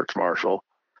 courts-martial.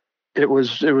 It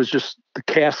was just the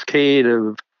cascade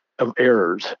of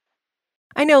errors.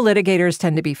 I know litigators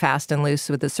tend to be fast and loose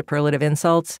with the superlative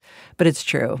insults, but it's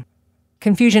true.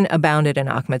 Confusion abounded in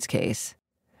Ahmad's case.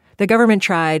 The government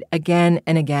tried again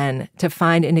and again to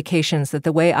find indications that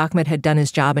the way Ahmad had done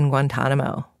his job in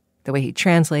Guantánamo, the way he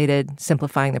translated,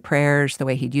 simplifying the prayers, the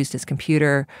way he'd used his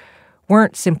computer,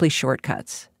 weren't simply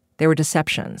shortcuts. They were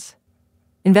deceptions.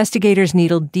 Investigators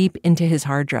needled deep into his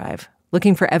hard drive,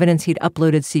 looking for evidence he'd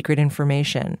uploaded secret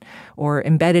information or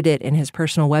embedded it in his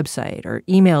personal website or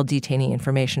emailed detainee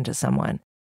information to someone.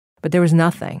 But there was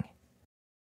nothing.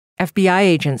 FBI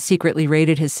agents secretly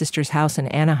raided his sister's house in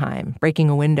Anaheim,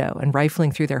 breaking a window and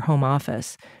rifling through their home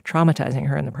office, traumatizing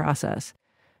her in the process.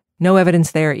 No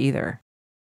evidence there either.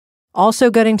 Also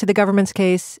gutting to the government's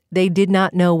case, they did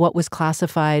not know what was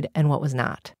classified and what was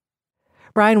not.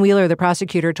 Brian Wheeler, the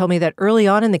prosecutor, told me that early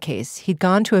on in the case, he'd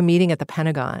gone to a meeting at the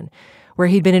Pentagon where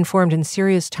he'd been informed in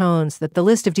serious tones that the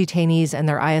list of detainees and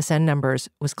their ISN numbers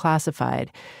was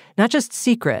classified, not just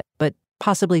secret, but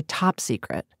possibly top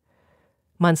secret.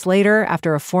 Months later,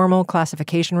 after a formal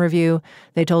classification review,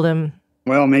 they told him,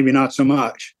 well, maybe not so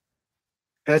much.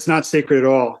 That's not secret at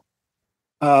all.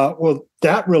 Well,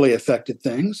 that really affected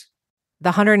things. The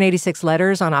 186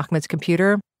 letters on Ahmad's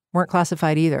computer weren't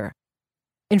classified either.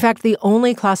 In fact, the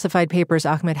only classified papers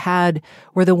Ahmad had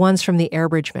were the ones from the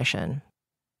Airbridge mission.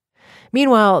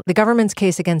 Meanwhile, the government's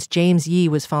case against James Yee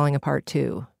was falling apart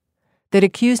too. They'd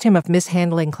accused him of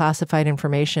mishandling classified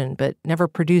information, but never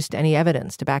produced any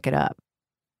evidence to back it up.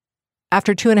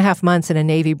 After 2.5 months in a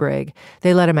Navy brig,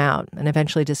 they let him out and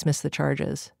eventually dismissed the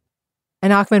charges.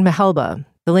 And Ahmad Mehelba,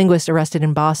 the linguist arrested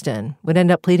in Boston, would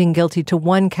end up pleading guilty to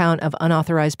 1 count of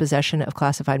unauthorized possession of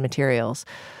classified materials,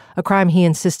 a crime he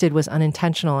insisted was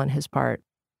unintentional on his part.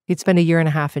 He'd spend 1.5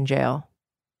 years in jail.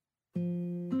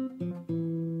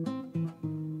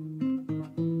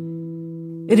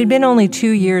 It had been only 2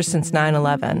 years since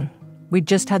 9/11. We'd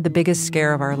just had the biggest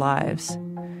scare of our lives.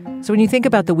 So when you think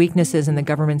about the weaknesses in the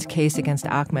government's case against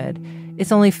Ahmad,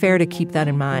 it's only fair to keep that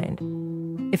in mind.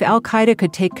 If al-Qaeda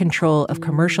could take control of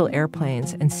commercial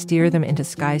airplanes and steer them into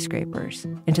skyscrapers,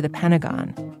 into the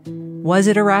Pentagon, was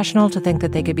it irrational to think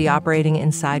that they could be operating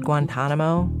inside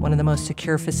Guantánamo, one of the most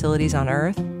secure facilities on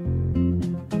Earth?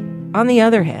 On the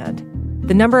other hand,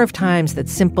 the number of times that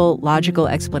simple, logical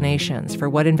explanations for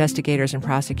what investigators and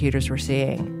prosecutors were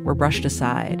seeing were brushed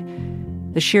aside,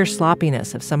 the sheer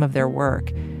sloppiness of some of their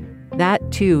work, that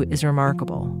too is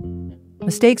remarkable.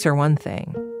 Mistakes are one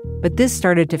thing, but this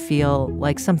started to feel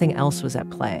like something else was at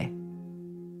play.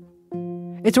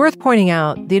 It's worth pointing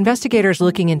out, the investigators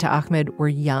looking into Ahmad were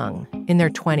young, in their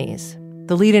 20s.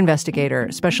 The lead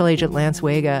investigator, Special Agent Lance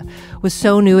Vega, was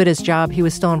so new at his job he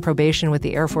was still on probation with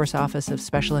the Air Force Office of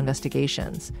Special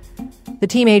Investigations. The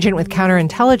team agent with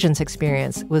counterintelligence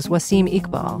experience was Wasim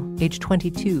Iqbal, age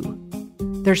 22.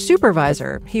 Their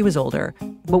supervisor, he was older,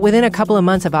 but within a couple of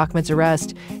months of Ahmad's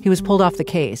arrest, he was pulled off the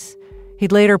case.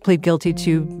 He'd later plead guilty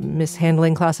to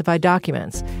mishandling classified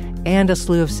documents and a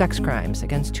slew of sex crimes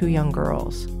against 2 young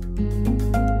girls.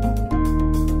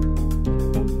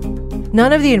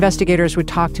 None of the investigators would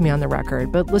talk to me on the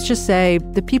record, but let's just say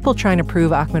the people trying to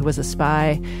prove Ahmad was a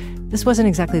spy, this wasn't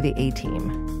exactly the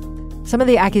A-team. Some of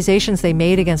the accusations they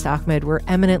made against Ahmad were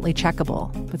eminently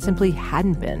checkable, but simply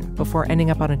hadn't been before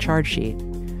ending up on a charge sheet.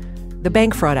 The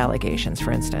bank fraud allegations,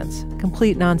 for instance,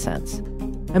 complete nonsense.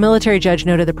 A military judge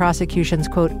noted the prosecution's,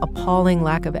 quote, appalling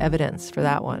lack of evidence for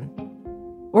that one.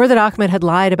 Or that Ahmad had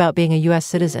lied about being a U.S.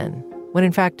 citizen, when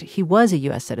in fact he was a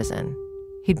U.S. citizen.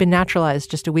 He'd been naturalized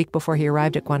just a week before he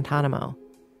arrived at Guantánamo.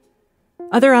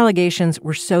 Other allegations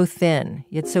were so thin,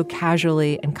 yet so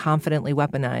casually and confidently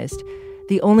weaponized,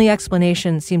 the only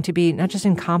explanation seemed to be not just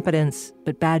incompetence,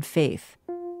 but bad faith.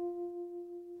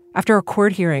 After a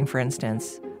court hearing, for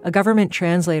instance, a government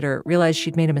translator realized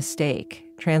she'd made a mistake,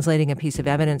 translating a piece of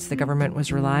evidence the government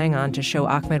was relying on to show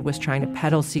Ahmad was trying to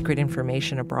peddle secret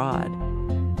information abroad.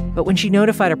 But when she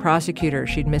notified a prosecutor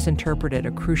she'd misinterpreted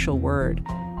a crucial word,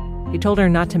 he told her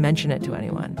not to mention it to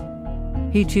anyone.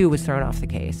 He too was thrown off the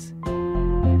case.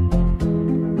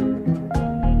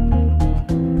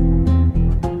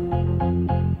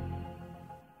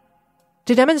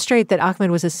 To demonstrate that Ahmad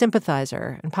was a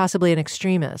sympathizer and possibly an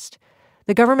extremist,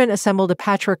 the government assembled a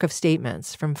patchwork of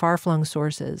statements from far-flung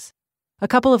sources, a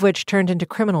couple of which turned into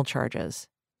criminal charges.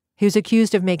 He was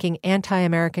accused of making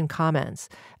anti-American comments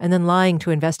and then lying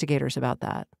to investigators about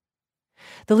that.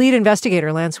 The lead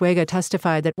investigator, Lance Wega,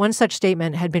 testified that one such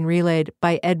statement had been relayed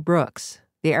by Ed Brooks,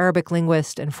 the Arabic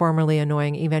linguist and formerly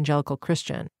annoying evangelical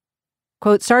Christian.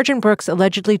 Quote, Sergeant Brooks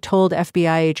allegedly told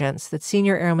FBI agents that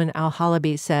Senior Airman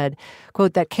Al-Halabi said,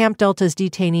 quote, that Camp Delta's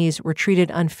detainees were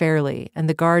treated unfairly and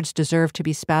the guards deserved to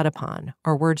be spat upon,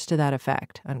 or words to that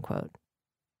effect, unquote.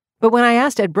 But when I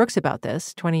asked Ed Brooks about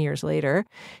this 20 years later,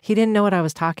 he didn't know what I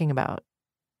was talking about.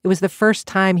 It was the first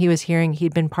time he was hearing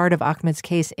he'd been part of Ahmad's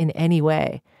case in any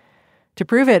way. To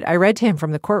prove it, I read to him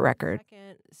from the court record.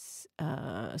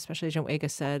 Special Agent Wega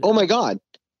said, "Oh my God.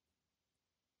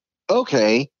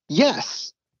 Okay,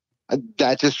 yes."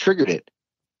 That just triggered it.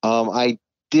 I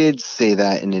did say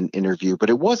that in an interview, but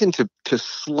it wasn't to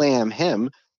slam him.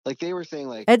 Like they were saying,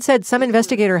 like Ed said some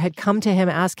investigator had come to him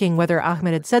asking whether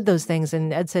Ahmad had said those things,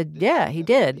 and Ed said, yeah, he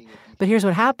did. But here's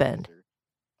what happened.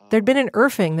 There'd been an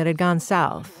earfing that had gone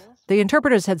south. The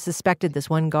interpreters had suspected this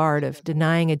one guard of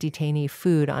denying a detainee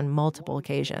food on multiple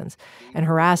occasions and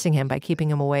harassing him by keeping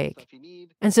him awake.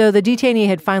 And so the detainee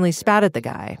had finally spat at the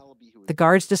guy. The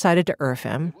guards decided to earf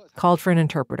him, called for an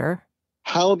interpreter.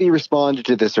 Halabi responded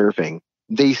to this earfing.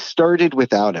 They started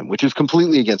without him, which was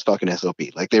completely against fucking SOP.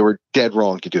 Like they were dead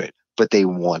wrong to do it, but they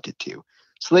wanted to.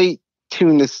 So they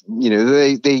tuned this,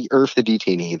 they earf the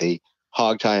detainee, they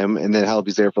hog tie him, and then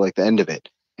Halabi's there for like the end of it.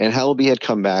 And Halabi had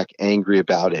come back angry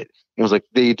about it. It was like,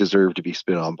 they deserve to be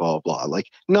spit on, blah, blah. Like,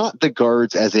 not the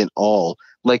guards as in all.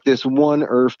 Like this one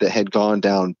earf that had gone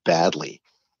down badly.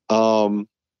 So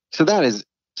that is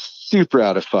super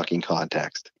out of fucking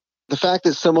context. The fact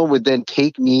that someone would then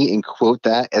take me and quote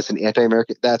that as an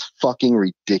anti-American, that's fucking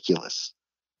ridiculous.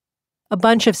 A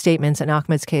bunch of statements in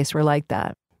Ahmad's case were like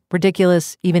that.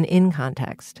 Ridiculous even in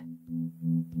context.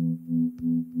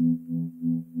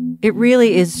 It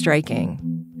really is striking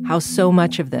how so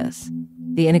much of this,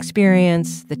 the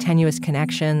inexperience, the tenuous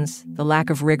connections, the lack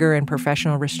of rigor and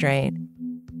professional restraint,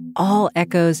 all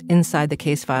echoes inside the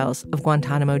case files of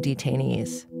Guantánamo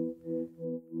detainees.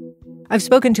 I've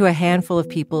spoken to a handful of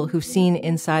people who've seen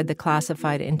inside the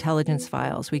classified intelligence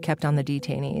files we kept on the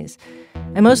detainees,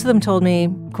 and most of them told me,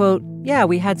 quote, yeah,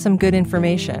 we had some good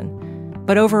information,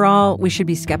 but overall, we should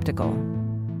be skeptical.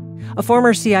 A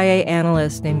former CIA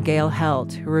analyst named Gail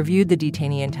Helt, who reviewed the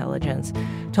detainee intelligence,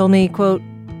 told me, quote,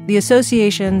 the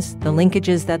associations, the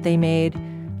linkages that they made,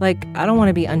 like, I don't want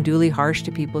to be unduly harsh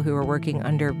to people who are working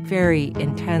under very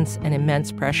intense and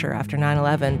immense pressure after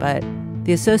 9/11, but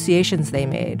the associations they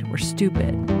made were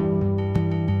stupid.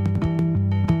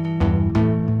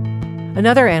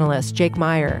 Another analyst, Jake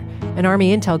Meyer, an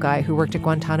Army intel guy who worked at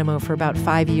Guantánamo for about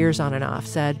 5 years on and off,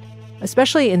 said,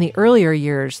 especially in the earlier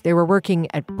years, they were working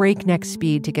at breakneck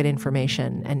speed to get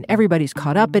information, and everybody's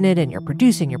caught up in it, and you're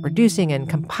producing, and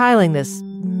compiling this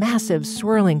massive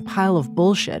swirling pile of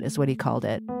bullshit, is what he called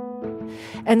it.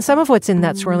 And some of what's in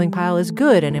that swirling pile is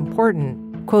good and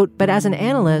important, quote, but as an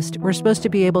analyst, we're supposed to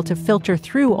be able to filter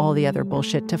through all the other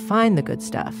bullshit to find the good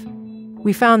stuff.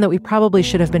 We found that we probably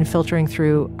should have been filtering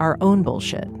through our own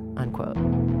bullshit, unquote.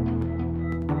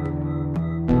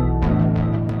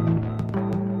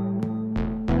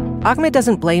 Ahmad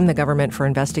doesn't blame the government for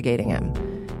investigating him.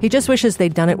 He just wishes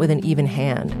they'd done it with an even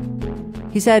hand.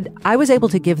 He said, I was able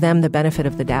to give them the benefit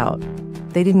of the doubt.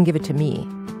 They didn't give it to me.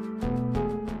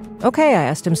 Okay, I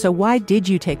asked him, so why did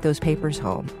you take those papers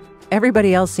home?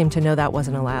 Everybody else seemed to know that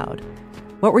wasn't allowed.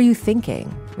 What were you thinking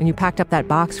when you packed up that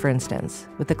box, for instance,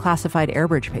 with the classified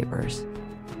Airbridge papers?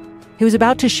 He was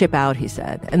about to ship out, he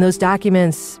said, and those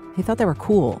documents, he thought they were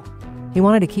cool. He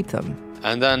wanted to keep them.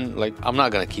 And then, I'm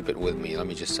not going to keep it with me. Let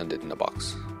me just send it in a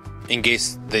box. In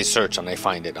case they search and they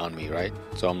find it on me, right?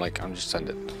 So I'm just send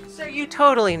it. So you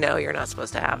totally know you're not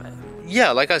supposed to have it. Yeah,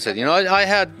 like I said, I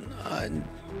had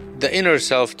the inner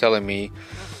self telling me,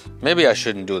 maybe I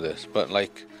shouldn't do this. But,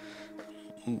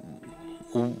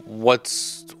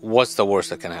 what's the worst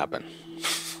that can happen?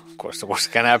 Of course, the worst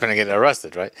that can happen is get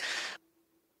arrested, right?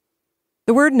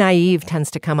 The word naive tends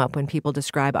to come up when people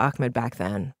describe Ahmad back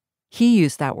then. He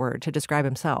used that word to describe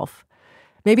himself.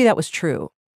 Maybe that was true.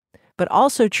 But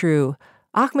also true,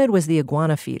 Ahmad was the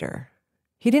iguana feeder.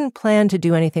 He didn't plan to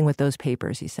do anything with those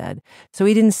papers, he said, so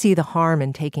he didn't see the harm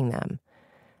in taking them.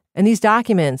 And these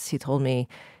documents, he told me,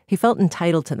 he felt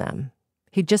entitled to them.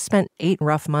 He'd just spent 8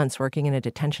 rough months working in a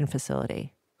detention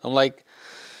facility. I'm like,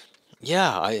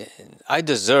 yeah, I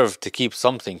deserve to keep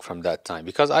something from that time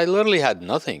because I literally had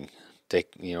nothing,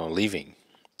 leaving.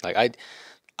 Like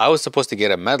I was supposed to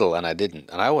get a medal and I didn't,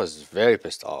 and I was very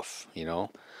pissed off,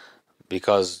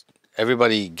 because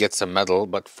everybody gets a medal,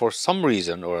 but for some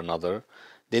reason or another,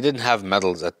 they didn't have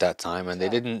medals at that time, and they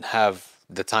didn't have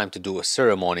the time to do a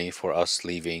ceremony for us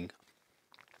leaving,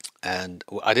 and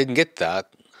I didn't get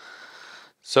that.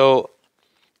 So,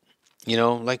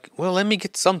 well, let me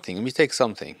get something, let me take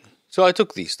something. So I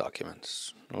took these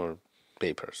documents or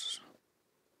papers.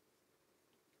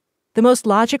 The most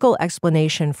logical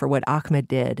explanation for what Ahmad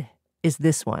did is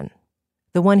this one,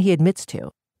 the one he admits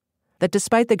to, that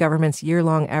despite the government's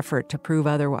year-long effort to prove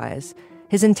otherwise,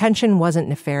 his intention wasn't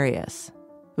nefarious.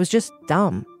 It was just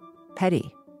dumb,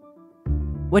 petty.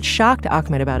 What shocked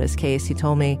Ahmad about his case, he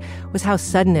told me, was how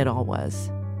sudden it all was.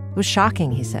 It was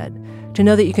shocking, he said, to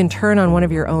know that you can turn on one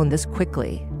of your own this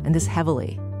quickly and this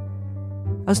heavily.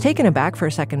 I was taken aback for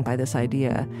a second by this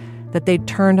idea that they'd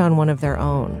turned on one of their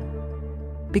own.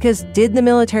 Because did the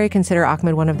military consider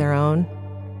Ahmad one of their own?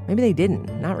 Maybe they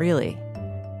didn't, not really.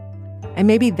 And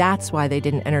maybe that's why they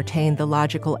didn't entertain the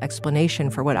logical explanation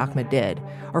for what Ahmad did,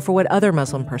 or for what other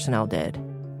Muslim personnel did.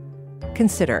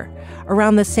 Consider,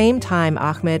 around the same time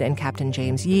Ahmad and Captain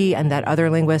James Yee and that other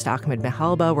linguist Ahmed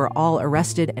Mehalba were all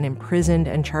arrested and imprisoned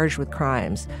and charged with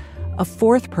crimes, a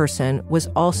fourth person was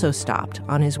also stopped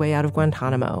on his way out of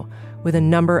Guantánamo with a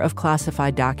number of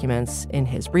classified documents in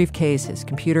his briefcase, his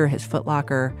computer, his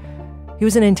footlocker. He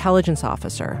was an intelligence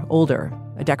officer, older,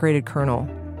 a decorated colonel.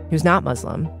 He was not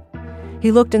Muslim.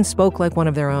 He looked and spoke like one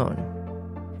of their own.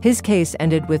 His case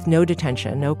ended with no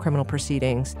detention, no criminal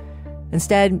proceedings.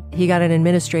 Instead, he got an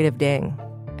administrative ding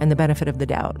and the benefit of the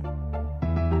doubt.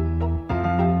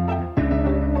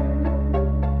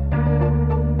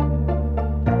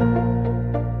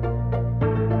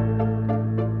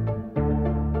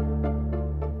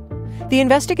 The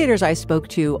investigators I spoke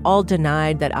to all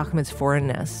denied that Ahmad's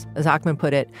foreignness, as Ahmad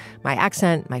put it, my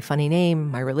accent, my funny name,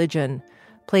 my religion,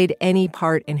 played any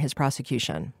part in his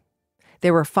prosecution.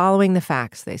 They were following the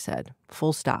facts, they said,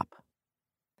 full stop.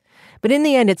 But in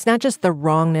the end, it's not just the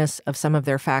wrongness of some of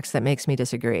their facts that makes me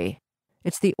disagree.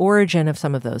 It's the origin of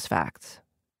some of those facts.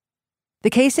 The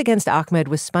case against Ahmad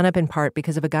was spun up in part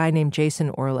because of a guy named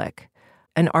Jason Orlick,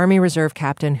 an Army Reserve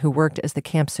captain who worked as the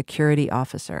camp security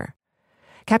officer.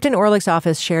 Captain Orlick's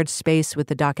office shared space with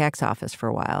the DocX office for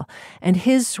a while, and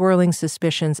his swirling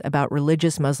suspicions about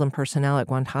religious Muslim personnel at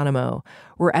Guantánamo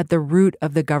were at the root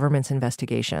of the government's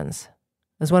investigations.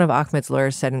 As one of Ahmad's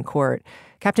lawyers said in court,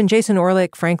 Captain Jason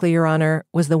Orlick, frankly, Your Honor,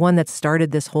 was the one that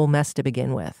started this whole mess to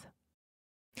begin with.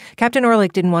 Captain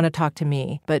Orlick didn't want to talk to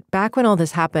me, but back when all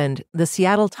this happened, the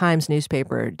Seattle Times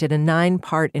newspaper did a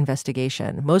 9-part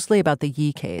investigation, mostly about the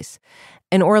Yee case,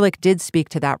 and Orlick did speak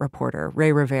to that reporter,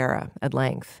 Ray Rivera, at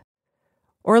length.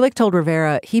 Orlick told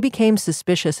Rivera he became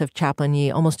suspicious of Chaplain Yee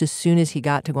almost as soon as he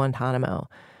got to Guantánamo,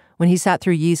 when he sat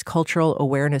through Yee's cultural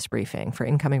awareness briefing for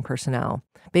incoming personnel,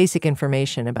 basic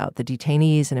information about the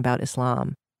detainees and about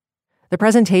Islam. The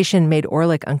presentation made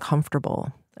Orlick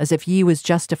uncomfortable, as if Yee was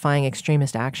justifying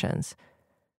extremist actions.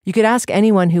 You could ask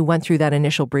anyone who went through that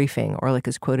initial briefing, Orlick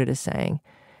is quoted as saying.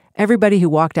 Everybody who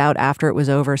walked out after it was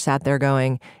over sat there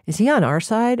going, is he on our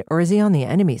side or is he on the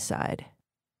enemy's side?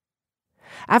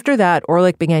 After that,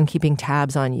 Orlick began keeping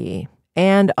tabs on Yee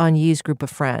and on Yee's group of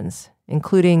friends,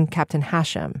 including Captain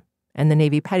Hashem and the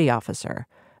Navy petty officer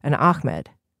and Ahmad.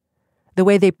 The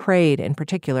way they prayed, in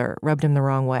particular, rubbed him the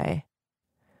wrong way.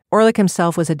 Orlick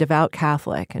himself was a devout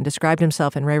Catholic and described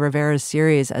himself in Ray Rivera's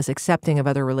series as accepting of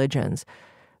other religions.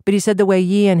 But he said the way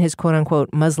Yee and his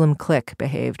quote-unquote Muslim clique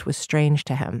behaved was strange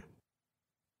to him.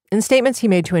 In statements he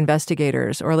made to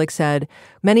investigators, Orlick said,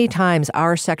 many times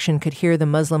our section could hear the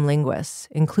Muslim linguists,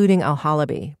 including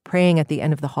Al-Halabi, praying at the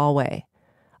end of the hallway.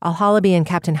 Al-Halabi and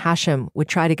Captain Hashem would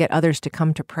try to get others to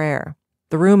come to prayer.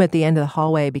 The room at the end of the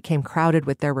hallway became crowded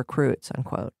with their recruits,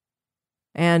 unquote.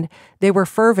 And they were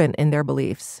fervent in their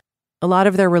beliefs. A lot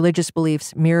of their religious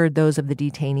beliefs mirrored those of the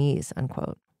detainees,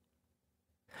 unquote.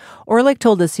 Orlick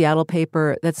told the Seattle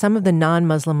paper that some of the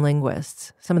non-Muslim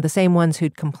linguists, some of the same ones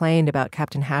who'd complained about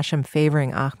Captain Hashem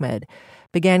favoring Ahmad,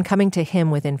 began coming to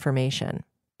him with information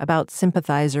about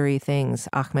sympathizery things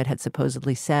Ahmad had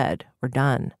supposedly said or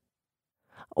done.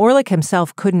 Orlick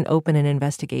himself couldn't open an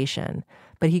investigation,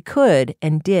 but he could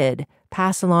and did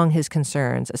pass along his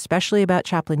concerns, especially about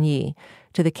Chaplain Yee,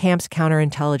 to the camp's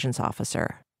counterintelligence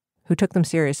officer, who took them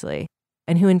seriously.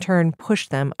 and who in turn pushed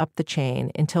them up the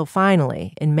chain until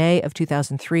finally, in May of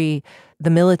 2003, the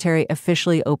military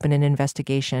officially opened an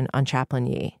investigation on Chaplain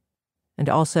Yi, and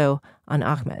also on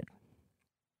Ahmed.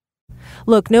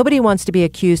 Look, nobody wants to be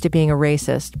accused of being a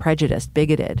racist, prejudiced,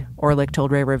 bigoted, Orlick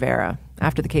told Ray Rivera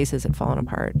after the cases had fallen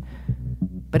apart.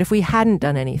 But if we hadn't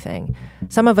done anything,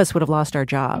 some of us would have lost our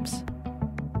jobs.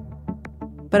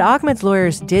 But Ahmed's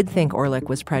lawyers did think Orlick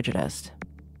was prejudiced.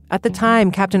 At the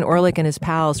time, Captain Orlick and his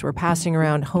pals were passing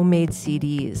around homemade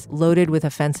CDs loaded with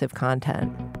offensive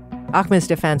content. Ahmed's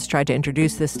defense tried to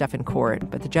introduce this stuff in court,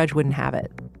 but the judge wouldn't have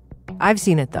it. I've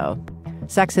seen it, though.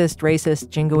 Sexist, racist,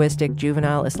 jingoistic,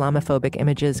 juvenile, Islamophobic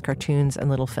images, cartoons, and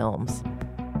little films.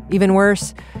 Even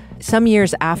worse, some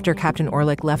years after Captain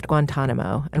Orlick left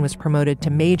Guantánamo and was promoted to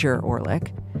Major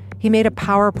Orlick, he made a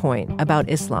PowerPoint about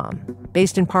Islam,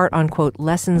 based in part on, quote,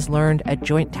 lessons learned at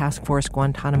Joint Task Force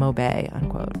Guantánamo Bay,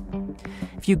 unquote.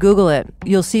 If you Google it,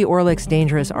 you'll see Orlick's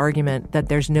dangerous argument that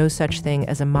there's no such thing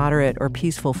as a moderate or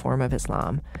peaceful form of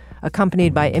Islam,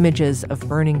 accompanied by images of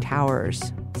burning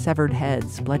towers, severed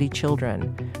heads, bloody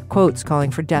children, quotes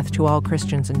calling for death to all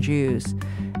Christians and Jews,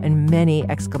 and many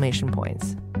exclamation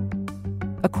points.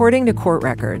 According to court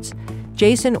records,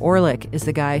 Jason Orlick is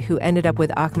the guy who ended up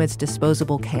with Ahmed's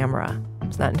disposable camera.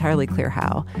 It's not entirely clear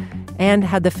how, and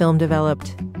had the film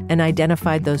developed and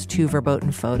identified those two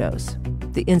verboten photos,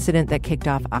 the incident that kicked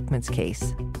off Ahmed's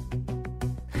case.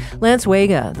 Lance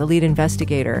Wega, the lead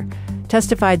investigator,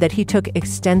 testified that he took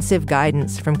extensive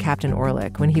guidance from Captain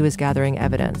Orlick when he was gathering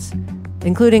evidence,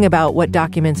 including about what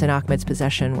documents in Ahmed's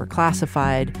possession were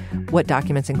classified, what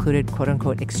documents included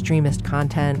quote-unquote extremist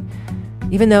content,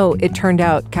 even though it turned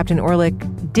out Captain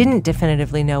Orlick didn't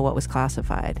definitively know what was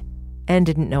classified and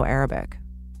didn't know Arabic.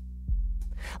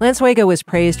 Lance Wega was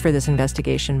praised for this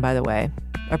investigation, by the way.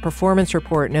 A performance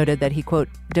report noted that he, quote,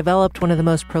 developed one of the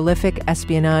most prolific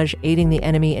espionage aiding the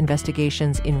enemy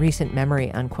investigations in recent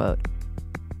memory, unquote,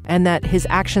 and that his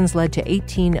actions led to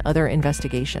 18 other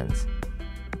investigations,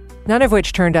 none of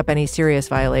which turned up any serious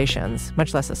violations,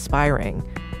 much less a spy ring,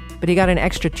 but he got an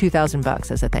extra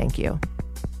 $2,000 as a thank you.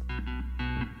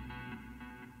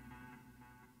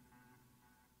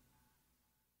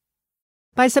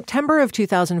 By September of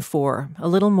 2004, a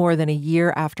little more than a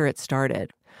year after it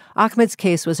started, Ahmed's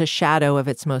case was a shadow of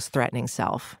its most threatening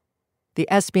self. The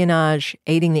espionage,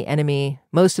 aiding the enemy,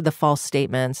 most of the false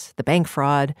statements, the bank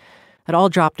fraud, had all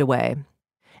dropped away,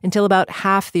 until about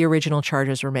half the original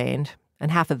charges remained, and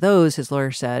half of those, his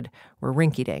lawyer said, were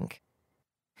rinky-dink.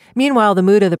 Meanwhile, the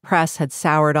mood of the press had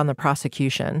soured on the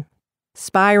prosecution.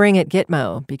 Spy ring at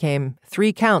Gitmo became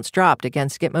 3 counts dropped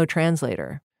against Gitmo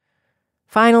translator.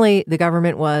 Finally, the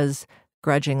government was,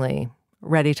 grudgingly,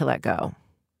 ready to let go.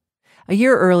 A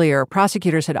year earlier,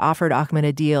 prosecutors had offered Ahmed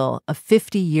a deal of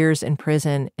 50 years in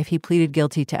prison if he pleaded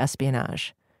guilty to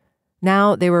espionage.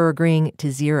 Now they were agreeing to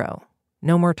 0,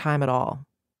 no more time at all.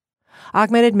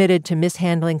 Ahmed admitted to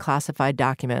mishandling classified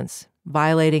documents,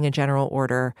 violating a general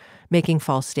order, making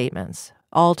false statements,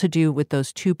 all to do with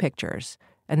those 2 pictures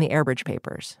and the Airbridge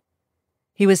papers.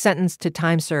 He was sentenced to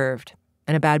time served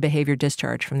and a bad behavior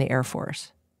discharge from the Air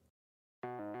Force.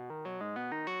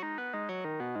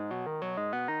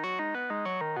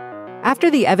 After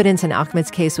the evidence in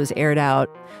Ahmed's case was aired out,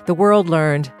 the world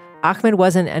learned Ahmed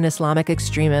wasn't an Islamic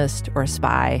extremist or a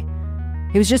spy.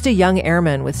 He was just a young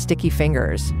airman with sticky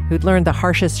fingers who'd learned the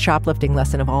harshest shoplifting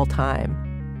lesson of all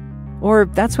time. Or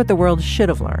that's what the world should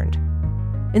have learned.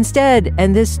 Instead,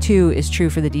 and this too is true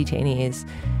for the detainees,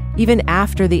 even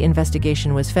after the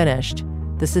investigation was finished,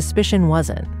 the suspicion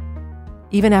wasn't.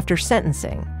 Even after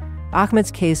sentencing,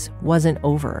 Ahmed's case wasn't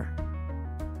over.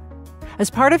 As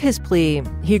part of his plea,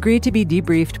 he agreed to be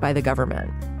debriefed by the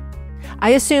government. I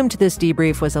assumed this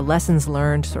debrief was a lessons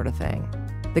learned sort of thing.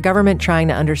 The government trying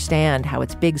to understand how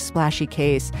its big splashy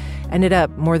case ended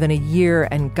up more than a year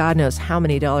and God knows how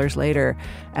many dollars later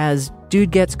as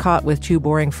dude gets caught with 2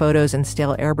 boring photos and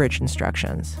stale Airbridge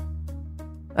instructions.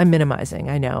 I'm minimizing,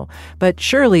 I know, but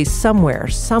surely somewhere,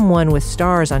 someone with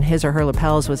stars on his or her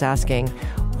lapels was asking,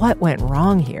 what went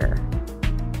wrong here?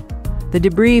 The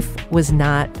debrief was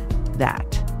not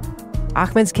that.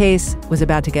 Ahmed's case was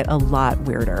about to get a lot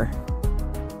weirder.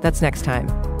 That's next time.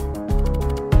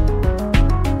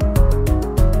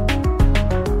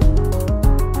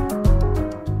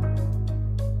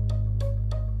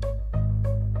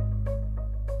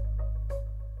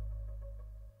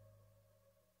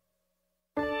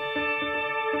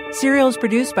 Serial is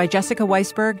produced by Jessica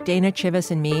Weisberg, Dana Chivas,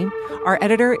 and me. Our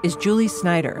editor is Julie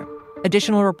Snyder.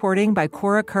 Additional reporting by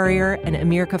Cora Courier and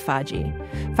Amir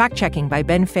Kafaji. Fact-checking by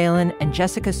Ben Phelan and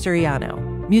Jessica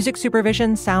Suriano. Music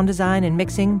supervision, sound design, and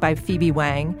mixing by Phoebe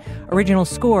Wang. Original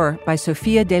score by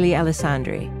Sofia Deli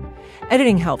Alessandri.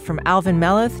 Editing help from Alvin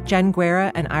Melleth, Jen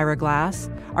Guerra, and Ira Glass.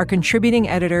 Our contributing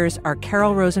editors are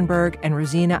Carol Rosenberg and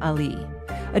Rosina Ali.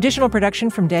 Additional production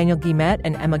from Daniel Guillemette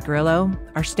and Emma Grillo.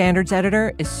 Our standards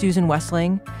editor is Susan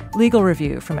Wessling. Legal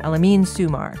review from Elamine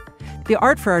Sumar. The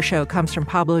art for our show comes from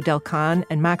Pablo Del Can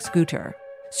and Max Guter.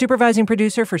 Supervising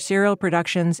producer for Serial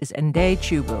Productions is Nde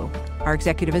Chubu. Our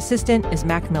executive assistant is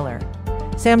Mac Miller.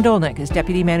 Sam Dolnick is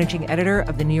deputy managing editor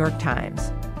of The New York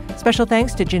Times. Special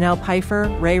thanks to Janelle Pfeiffer,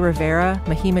 Ray Rivera,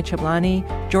 Mahima Chablani,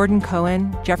 Jordan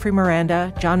Cohen, Jeffrey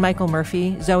Miranda, John Michael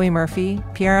Murphy, Zoe Murphy,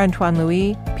 Pierre-Antoine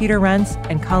Louis, Peter Rentz,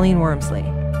 and Colleen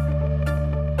Wormsley.